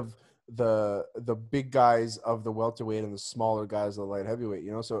getting kind of the big guys of the welterweight and the smaller guys of the light heavyweight.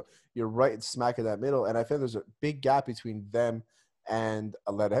 So you're right smack in that middle, and I think there's a big gap between them and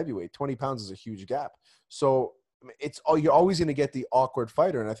a light heavyweight. 20 pounds is a huge gap. So you're always going to get the awkward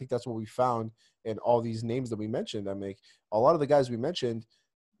fighter, and I think that's what we found in all these names that we mentioned. I mean, a lot of the guys we mentioned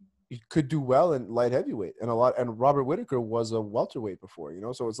could do well in light heavyweight, and Robert Whittaker was a welterweight before,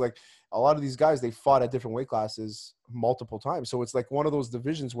 so it's like a lot of these guys, they fought at different weight classes multiple times. So it's like one of those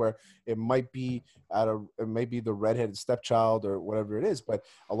divisions where it might be the redheaded stepchild or whatever it is, but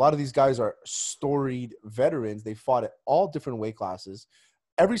a lot of these guys are storied veterans. They fought at all different weight classes.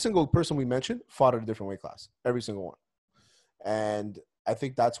 Every single person we mentioned fought at a different weight class, every single one. And I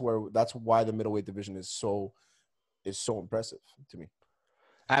think that's why the middleweight division is so impressive to me.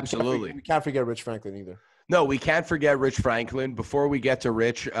 Absolutely. We can't forget Rich Franklin either. No, we can't forget Rich Franklin. Before we get to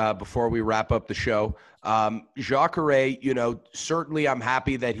Rich, before we wrap up the show, Jacare, certainly I'm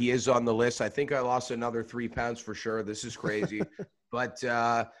happy that he is on the list. I think I lost another 3 pounds for sure. This is crazy. But,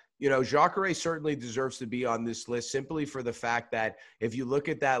 Jacare certainly deserves to be on this list simply for the fact that if you look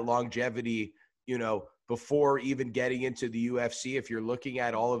at that longevity, before even getting into the UFC, if you're looking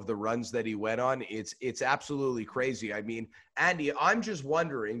at all of the runs that he went on, it's absolutely crazy. I mean, Andy, I'm just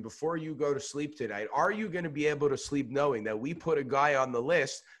wondering, before you go to sleep tonight, are you going to be able to sleep knowing that we put a guy on the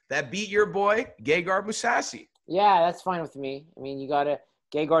list that beat your boy, Gegard Mousasi? Yeah, that's fine with me. I mean,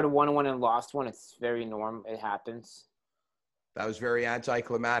 Gegard won one and lost one. It's very normal. It happens. That was very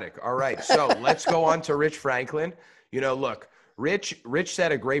anticlimactic. All right, so let's go on to Rich Franklin. Look, Rich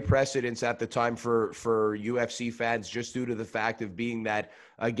set a great precedence at the time for UFC fans, just due to the fact of being that,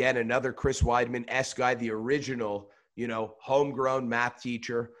 again, another Chris Weidman-esque guy, the original, homegrown math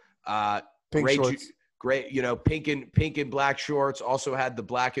teacher. Pink shorts. Great, pink and black shorts. Also had the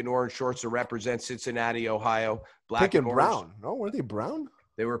black and orange shorts to represent Cincinnati, Ohio. Pink and brown. No, were they brown?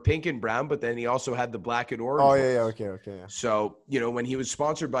 They were pink and brown, but then he also had the black and orange. Oh, yeah, okay. Yeah. So, when he was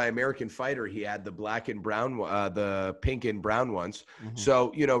sponsored by American Fighter, he had the black and brown, the pink and brown ones. Mm-hmm.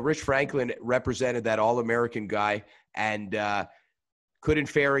 So, Rich Franklin represented that all-American guy and couldn't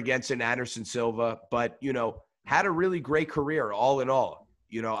fare against an Anderson Silva, but, had a really great career all in all.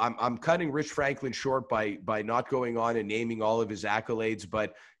 I'm cutting Rich Franklin short by not going on and naming all of his accolades.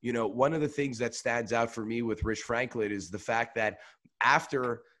 But, one of the things that stands out for me with Rich Franklin is the fact that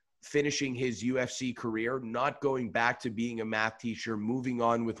after finishing his UFC career, not going back to being a math teacher, moving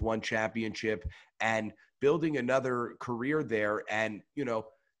on with one championship and building another career there. And,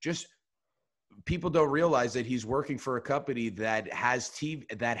 just people don't realize that he's working for a company that has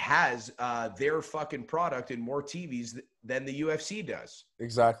their fucking product in more TVs than the UFC does.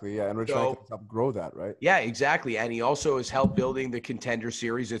 Exactly. Yeah. And Rich Franklin's helped grow that, right? Yeah, exactly. And he also has helped building the Contender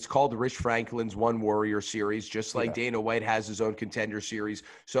Series. It's called Rich Franklin's One Warrior Series, just like Dana White has his own Contender Series.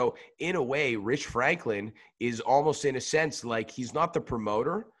 So in a way, Rich Franklin is almost, in a sense, like he's not the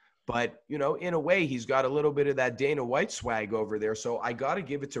promoter, but, in a way, he's got a little bit of that Dana White swag over there. So I got to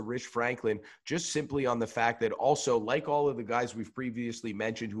give it to Rich Franklin, just simply on the fact that also, like all of the guys we've previously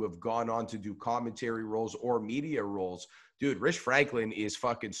mentioned who have gone on to do commentary roles or media roles, dude, Rich Franklin is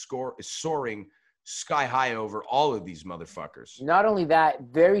fucking soaring sky high over all of these motherfuckers. Not only that,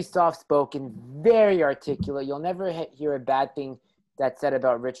 very soft-spoken, very articulate. You'll never hear a bad thing that's said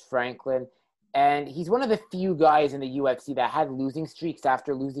about Rich Franklin. And he's one of the few guys in the UFC that had losing streaks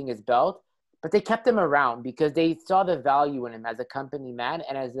after losing his belt, but they kept him around because they saw the value in him as a company man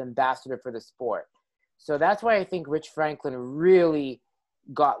and as an ambassador for the sport. So that's why I think Rich Franklin really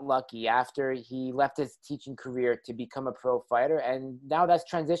got lucky after he left his teaching career to become a pro fighter. And now that's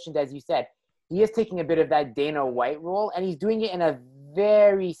transitioned, as you said. He is taking a bit of that Dana White role, and he's doing it in a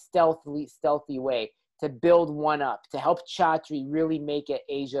very stealthy way to build one up, to help Chatri really make it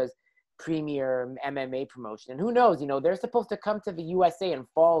Asia's premier MMA promotion. And who knows, they're supposed to come to the USA in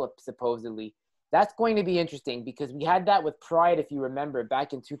fall, supposedly. That's going to be interesting because we had that with Pride, if you remember,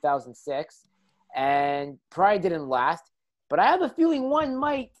 back in 2006, and Pride didn't last. But I have a feeling one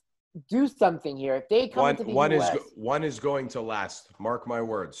might do something here. If they come to the US. One is going to last. Mark my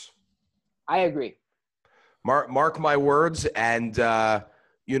words. I agree. Mark my words. And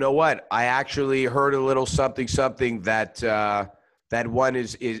you know what? I actually heard a little something that one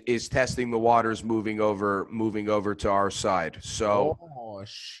is testing the waters, moving over to our side. So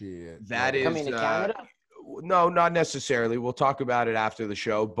shit. That is coming to Canada? No, not necessarily. We'll talk about it after the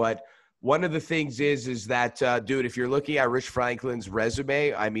show. But one of the things is that, dude, if you're looking at Rich Franklin's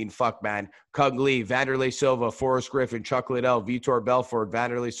resume, I mean, fuck, man. Kung Lee, Vanderlei Silva, Forrest Griffin, Chuck Liddell, Vitor Belfort,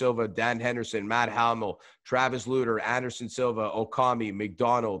 Vanderlei Silva, Dan Henderson, Matt Hamill, Travis Lutter, Anderson Silva, Okami,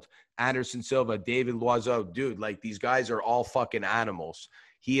 McDonald, Anderson Silva, David Loiseau. Dude, like, these guys are all fucking animals.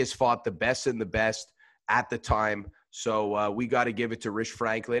 He has fought the best and the best at the time. So we got to give it to Rich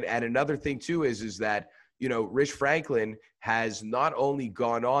Franklin. And another thing, too, is that, Rich Franklin has not only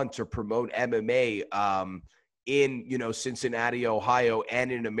gone on to promote MMA in, Cincinnati, Ohio,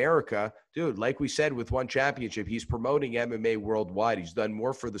 and in America. Dude, like we said, with one championship, he's promoting MMA worldwide. He's done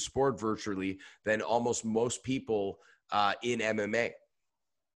more for the sport virtually than almost most people in MMA.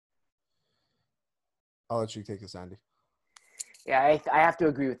 I'll let you take this, Andy. Yeah, I have to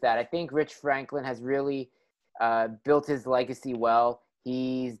agree with that. I think Rich Franklin has really built his legacy well.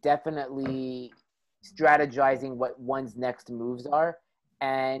 He's definitely strategizing what one's next moves are,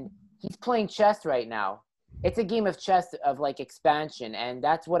 and he's playing chess right now. It's a game of chess of like expansion, and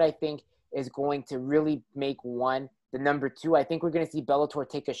that's what I think is going to really make one the number two. I think we're going to see Bellator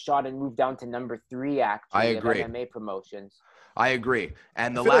take a shot and move down to number three. Actually, I agree. Of MMA promotions. I agree.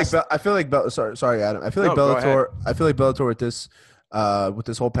 And sorry, Adam. I feel like Bellator with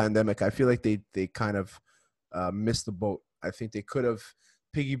this whole pandemic, I feel like they kind of missed the boat. I think they could have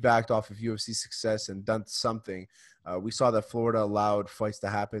piggybacked off of UFC success and done something. We saw that Florida allowed fights to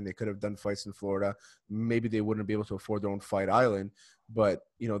happen. They could have done fights in Florida. Maybe they wouldn't be able to afford their own fight island, but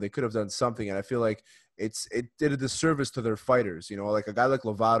they could have done something. And I feel like it did a disservice to their fighters. Like a guy like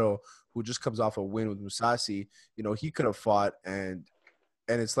Lovato, who just comes off a win with Musasi, he could have fought, and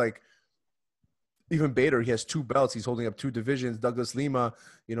it's like, even Bader, he has 2 belts. He's holding up 2 divisions. Douglas Lima,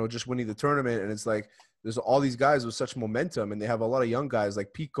 just winning the tournament. And it's like, there's all these guys with such momentum, and they have a lot of young guys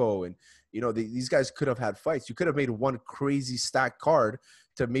like Pico. And, these guys could have had fights. You could have made one crazy stacked card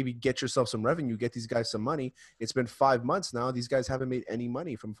to maybe get yourself some revenue, get these guys some money. It's been 5 months now. These guys haven't made any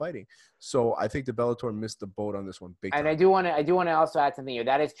money from fighting. So I think the Bellator missed the boat on this one big time. And I do want to also add something here.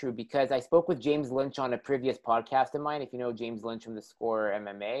 That is true, because I spoke with James Lynch on a previous podcast of mine. If you know James Lynch from the Score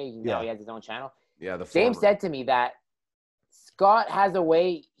MMA, he has his own channel. Yeah, James said to me that Scott has a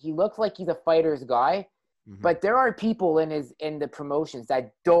way. He looks like he's a fighter's guy, but there are people in the promotions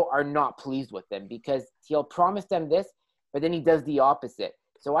that are not pleased with him, because he'll promise them this, but then he does the opposite.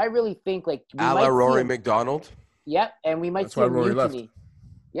 So I really think like a la Rory McDonald. Yeah, and we might see a mutiny.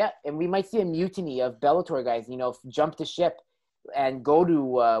 Yeah, and we might see a mutiny of Bellator guys. Jump the ship and go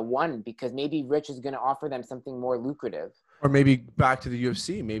to one, because maybe Rich is going to offer them something more lucrative. Or maybe back to the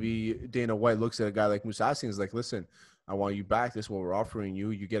UFC. Maybe Dana White looks at a guy like Musasi and is like, listen, I want you back. This is what we're offering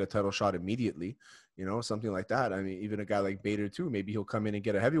you. You get a title shot immediately, something like that. I mean, even a guy like Bader too, maybe he'll come in and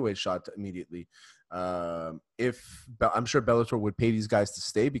get a heavyweight shot immediately. I'm sure Bellator would pay these guys to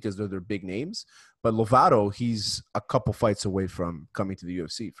stay because they're their big names. But Lovato, he's a couple fights away from coming to the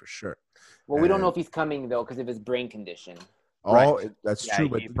UFC for sure. Well, we don't know if he's coming, though, because of his brain condition. Oh, right. That's true.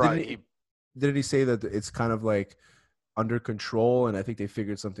 But didn't he say that it's kind of like under control, and I think they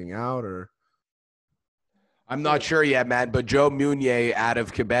figured something out? Or I'm not sure yet, man, but Joe Munier out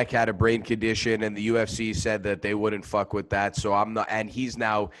of Quebec had a brain condition, and the UFC said that they wouldn't fuck with that. So I'm not, and he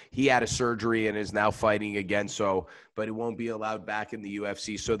had a surgery and is now fighting again. So, but he won't be allowed back in the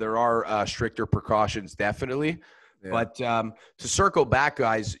UFC. So there are stricter precautions, definitely. Yeah. But to circle back,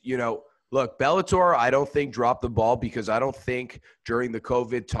 guys, Look, Bellator, I don't think dropped the ball because I don't think during the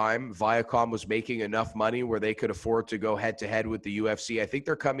COVID time, Viacom was making enough money where they could afford to go head-to-head with the UFC. I think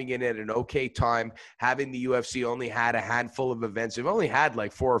they're coming in at an okay time, having the UFC only had a handful of events. They've only had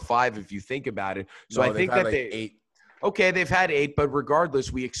like 4 or 5 if you think about it. So I think that like 8. Okay, they've had 8, but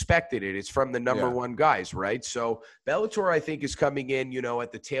regardless, we expected it. It's from the number one guys, right? So Bellator, I think, is coming in,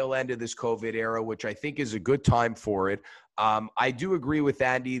 at the tail end of this COVID era, which I think is a good time for it. I do agree with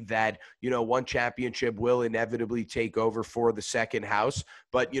Andy that, one championship will inevitably take over for the second house.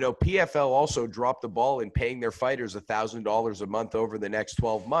 But, PFL also dropped the ball in paying their fighters $1,000 a month over the next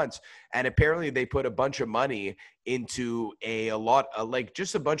 12 months. And apparently they put a bunch of money into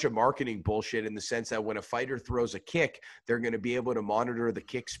just a bunch of marketing bullshit in the sense that when a fighter throws a kick, they're going to be able to monitor the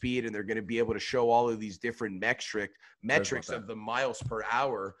kick speed and they're going to be able to show all of these different metrics of the miles per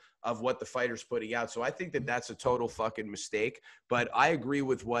hour of what the fighter's putting out. So I think that that's a total fucking mistake. But I agree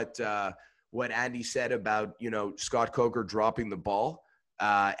with what Andy said about, Scott Coker dropping the ball.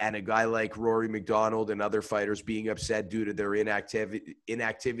 And a guy like Rory McDonald and other fighters being upset due to their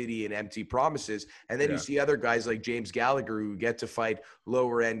inactivity and empty promises. And then you see other guys like James Gallagher who get to fight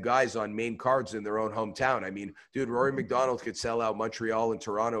lower end guys on main cards in their own hometown. I mean, dude, Rory McDonald could sell out Montreal and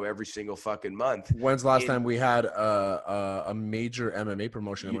Toronto every single fucking month. When's the last time we had a major MMA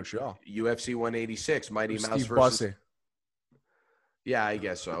promotion in Montreal? UFC 186, Mighty Mouse Steve versus... Bussey. Yeah, I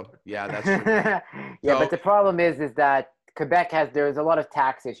guess so. Yeah, that's true. But the problem is that Quebec there's a lot of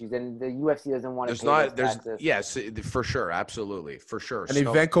tax issues, and the UFC doesn't want to pay those taxes. Yes, for sure, absolutely, for sure. And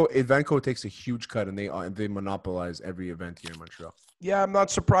Evenco takes a huge cut, and they monopolize every event here in Montreal. Yeah, I'm not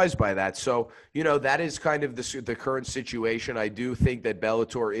surprised by that. So, that is kind of the current situation. I do think that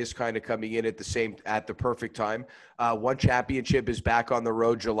Bellator is kind of coming in at the perfect time. One championship is back on the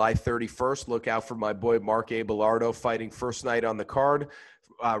road July 31st. Look out for my boy Mark Abelardo fighting first night on the card,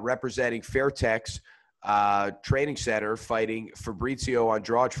 representing Fairtex Training Center, fighting Fabrizio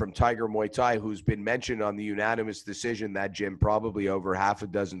Andrade from Tiger Muay Thai, who's been mentioned on the Unanimous decision, that gym, probably over half a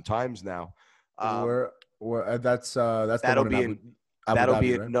dozen times now. That'll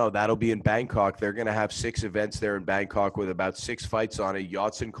be in Bangkok. They're going to have 6 events there in Bangkok with about 6 fights on it.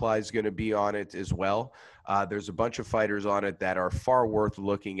 Yotsenklai is going to be on it as well. There's a bunch of fighters on it that are far worth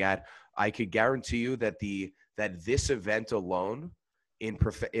looking at. I could guarantee you that this event alone in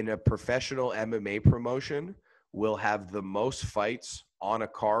a professional MMA promotion will have the most fights on a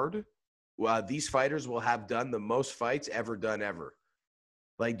card. These fighters will have done the most fights ever.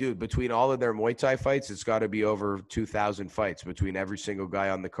 Like, dude, between all of their Muay Thai fights, it's got to be over 2,000 fights between every single guy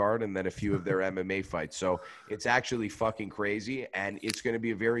on the card and then a few of their MMA fights. So it's actually fucking crazy, and it's going to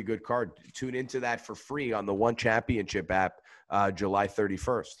be a very good card. Tune into that for free on the One Championship app, July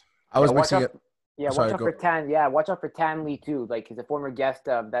 31st. I was mixing it. Watch out for Tan Lee too. Like, he's a former guest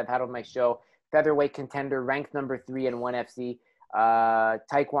that I've had on my show. Featherweight contender, ranked number 3 in 1FC.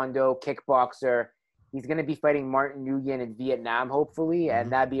 Taekwondo, kickboxer. He's going to be fighting Martin Nguyen in Vietnam, hopefully, and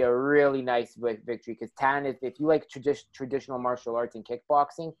that'd be a really nice victory because Tan is, if you like traditional martial arts and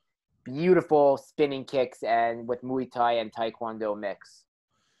kickboxing, beautiful spinning kicks and with Muay Thai and Taekwondo mix.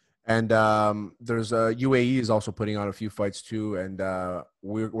 And there's UAE is also putting on a few fights too, and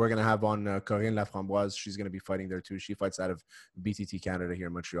we're gonna have on Corinne Laframboise. She's gonna be fighting there too. She fights out of BTT Canada here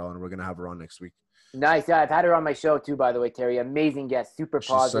in Montreal, and we're gonna have her on next week. Nice. Yeah, I've had her on my show too, by the way, Terry. Amazing guest, super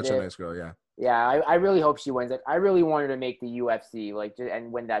positive. She's such a nice girl. Yeah. Yeah, I really hope she wins it. I really want her to make the UFC,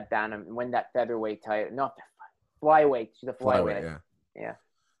 and win that featherweight title. No, flyweight. She's a flyweight. Yeah.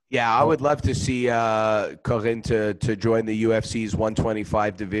 Yeah, I would love to see Corinne to join the UFC's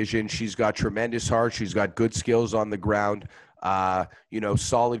 125 division. She's got tremendous heart. She's got good skills on the ground.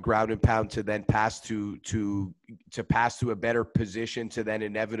 Solid ground and pound to then pass to a better position to then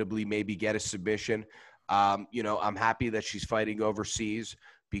inevitably maybe get a submission. I'm happy that she's fighting overseas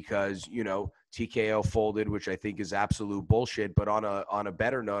because, TKO folded, which I think is absolute bullshit. But on a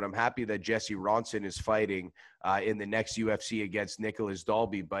better note, I'm happy that Jesse Ronson is fighting in the next UFC against Nicholas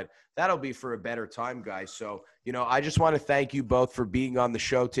Dalby. But that'll be for a better time, guys. So, I just want to thank you both for being on the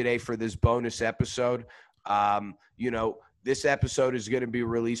show today for this bonus episode. This episode is going to be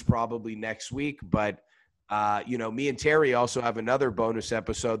released probably next week, but me and Terry also have another bonus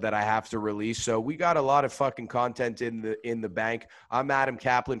episode that I have to release. So we got a lot of fucking content in the bank. I'm Adam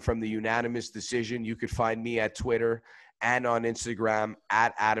Caplan from the Unanimous Decision. You could find me at Twitter and on Instagram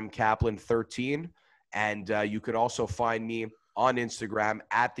at Adam Caplan 13. And you could also find me on Instagram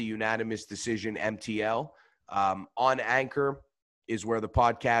at the Unanimous Decision MTL. On Anchor is where the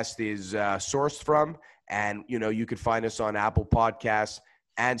podcast is sourced from. And, you could find us on Apple Podcasts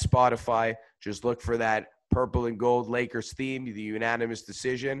and Spotify. Just look for that purple and gold Lakers theme, the Unanimous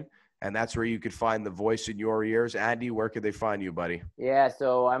Decision. And that's where you could find the voice in your ears. Andy, where could they find you, buddy? Yeah,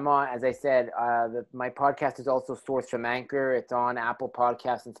 so I'm on, as I said, my podcast is also sourced from Anchor. It's on Apple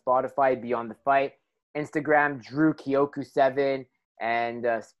Podcasts and Spotify, Beyond the Fight. Instagram, Drew Kyoku7, and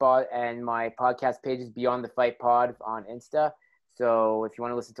my podcast page is Beyond the Fight Pod on Insta. So if you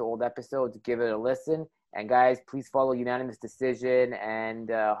want to listen to old episodes, give it a listen. And guys, please follow Unanimous Decision and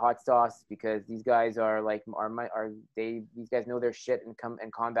Hot Sauce, because these guys these guys know their shit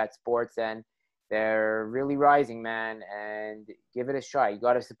in combat sports, and they're really rising, man. And give it a shot. You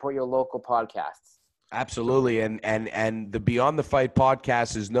got to support your local podcasts. Absolutely, and the Beyond the Fight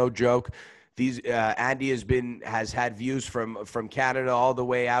podcast is no joke. These Andy has had views from Canada all the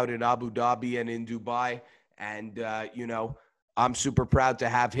way out in Abu Dhabi and in Dubai, and I'm super proud to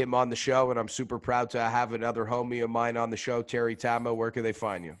have him on the show, and I'm super proud to have another homie of mine on the show, Terry Tama. Where can they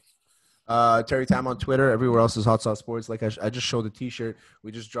find you? Terry Tam on Twitter. Everywhere else is Hot Sauce Sports. Like I just showed the T-shirt.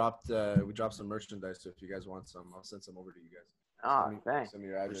 We just dropped some merchandise. So if you guys want some, I'll send some over to you guys. Thanks. Send me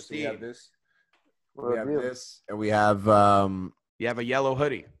your address. So we have this. And we have You have a yellow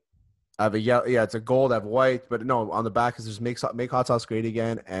hoodie. I have a yellow. Yeah, it's a gold. I have white, but no, on the back is just make hot sauce great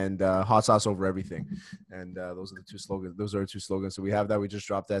again, and hot sauce over everything. And those are the two slogans. Those are our two slogans. So we have that. We just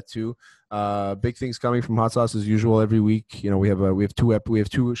dropped that too. Big things coming from Hot Sauce as usual every week. We have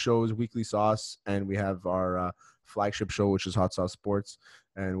two shows, Weekly Sauce, and we have our flagship show, which is Hot Sauce Sports,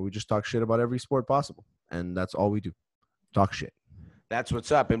 and we just talk shit about every sport possible, and that's all we do. Talk shit. That's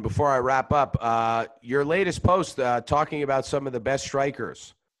what's up. And before I wrap up, your latest post talking about some of the best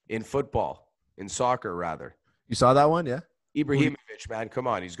strikers in football, in soccer, rather. You saw that one, yeah? Ibrahimovic, man, come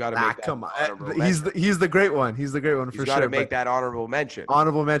on. He's got to make that honorable mention. He's the great one. He's the great one for sure. He's got to make that honorable mention.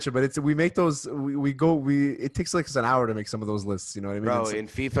 Honorable mention, but we make those. It takes like an hour to make some of those lists. You know what I mean? Bro, in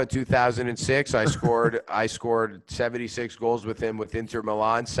FIFA 2006, I scored 76 goals with him with Inter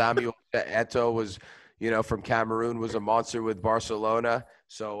Milan. Samuel Eto'o was, from Cameroon, was a monster with Barcelona.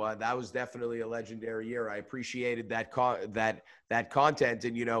 So that was definitely a legendary year. I appreciated that content,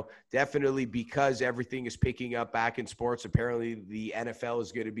 and definitely because everything is picking up back in sports. Apparently, the NFL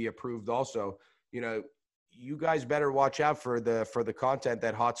is going to be approved also. You guys better watch out for the content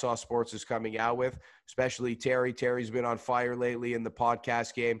that Hot Sauce Sports is coming out with, especially Terry. Terry's been on fire lately in the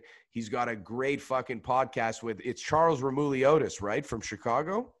podcast game. He's got a great fucking podcast it's Charles Remuliotis, right, from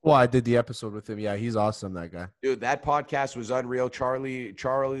Chicago? Well, I did the episode with him. Yeah, he's awesome, that guy. Dude, that podcast was unreal. Charlie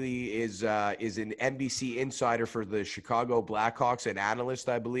is an NBC insider for the Chicago Blackhawks, an analyst,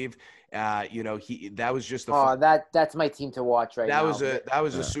 I believe. That was just that's my team to watch right now. That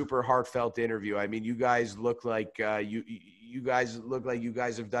was a super heartfelt interview. I mean, you guys look like you guys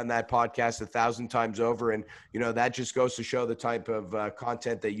have done that podcast 1,000 times over, and that just goes to show the type of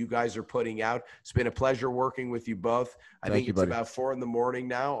content that you guys are putting out. It's been a pleasure working with you both. I think it's about 4 a.m.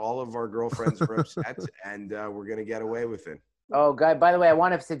 now. All of our girlfriends are upset, and we're gonna get away with it. Oh, God! By the way, I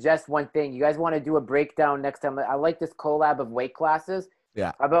want to suggest one thing. You guys want to do a breakdown next time? I like this collab of weight classes.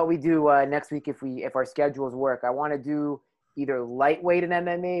 Yeah. How about we do next week if our schedules work? I want to do either lightweight in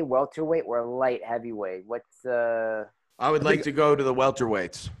MMA, welterweight, or light heavyweight. I would like to go to the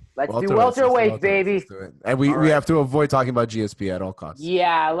welterweights. Let's do welterweight, baby. And we have to avoid talking about GSP at all costs.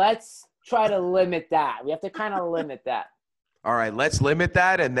 Yeah, let's try to limit that. We have to kind of limit that. All right, let's limit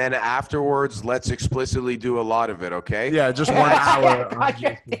that, and then afterwards, let's explicitly do a lot of it. Okay? Yeah, just 1 hour.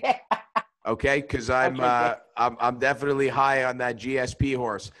 Okay, because I'm definitely high on that GSP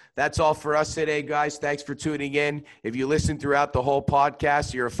horse. That's all for us today, guys. Thanks for tuning in. If you listened throughout the whole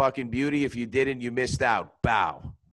podcast, you're a fucking beauty. If you didn't, you missed out. Bow.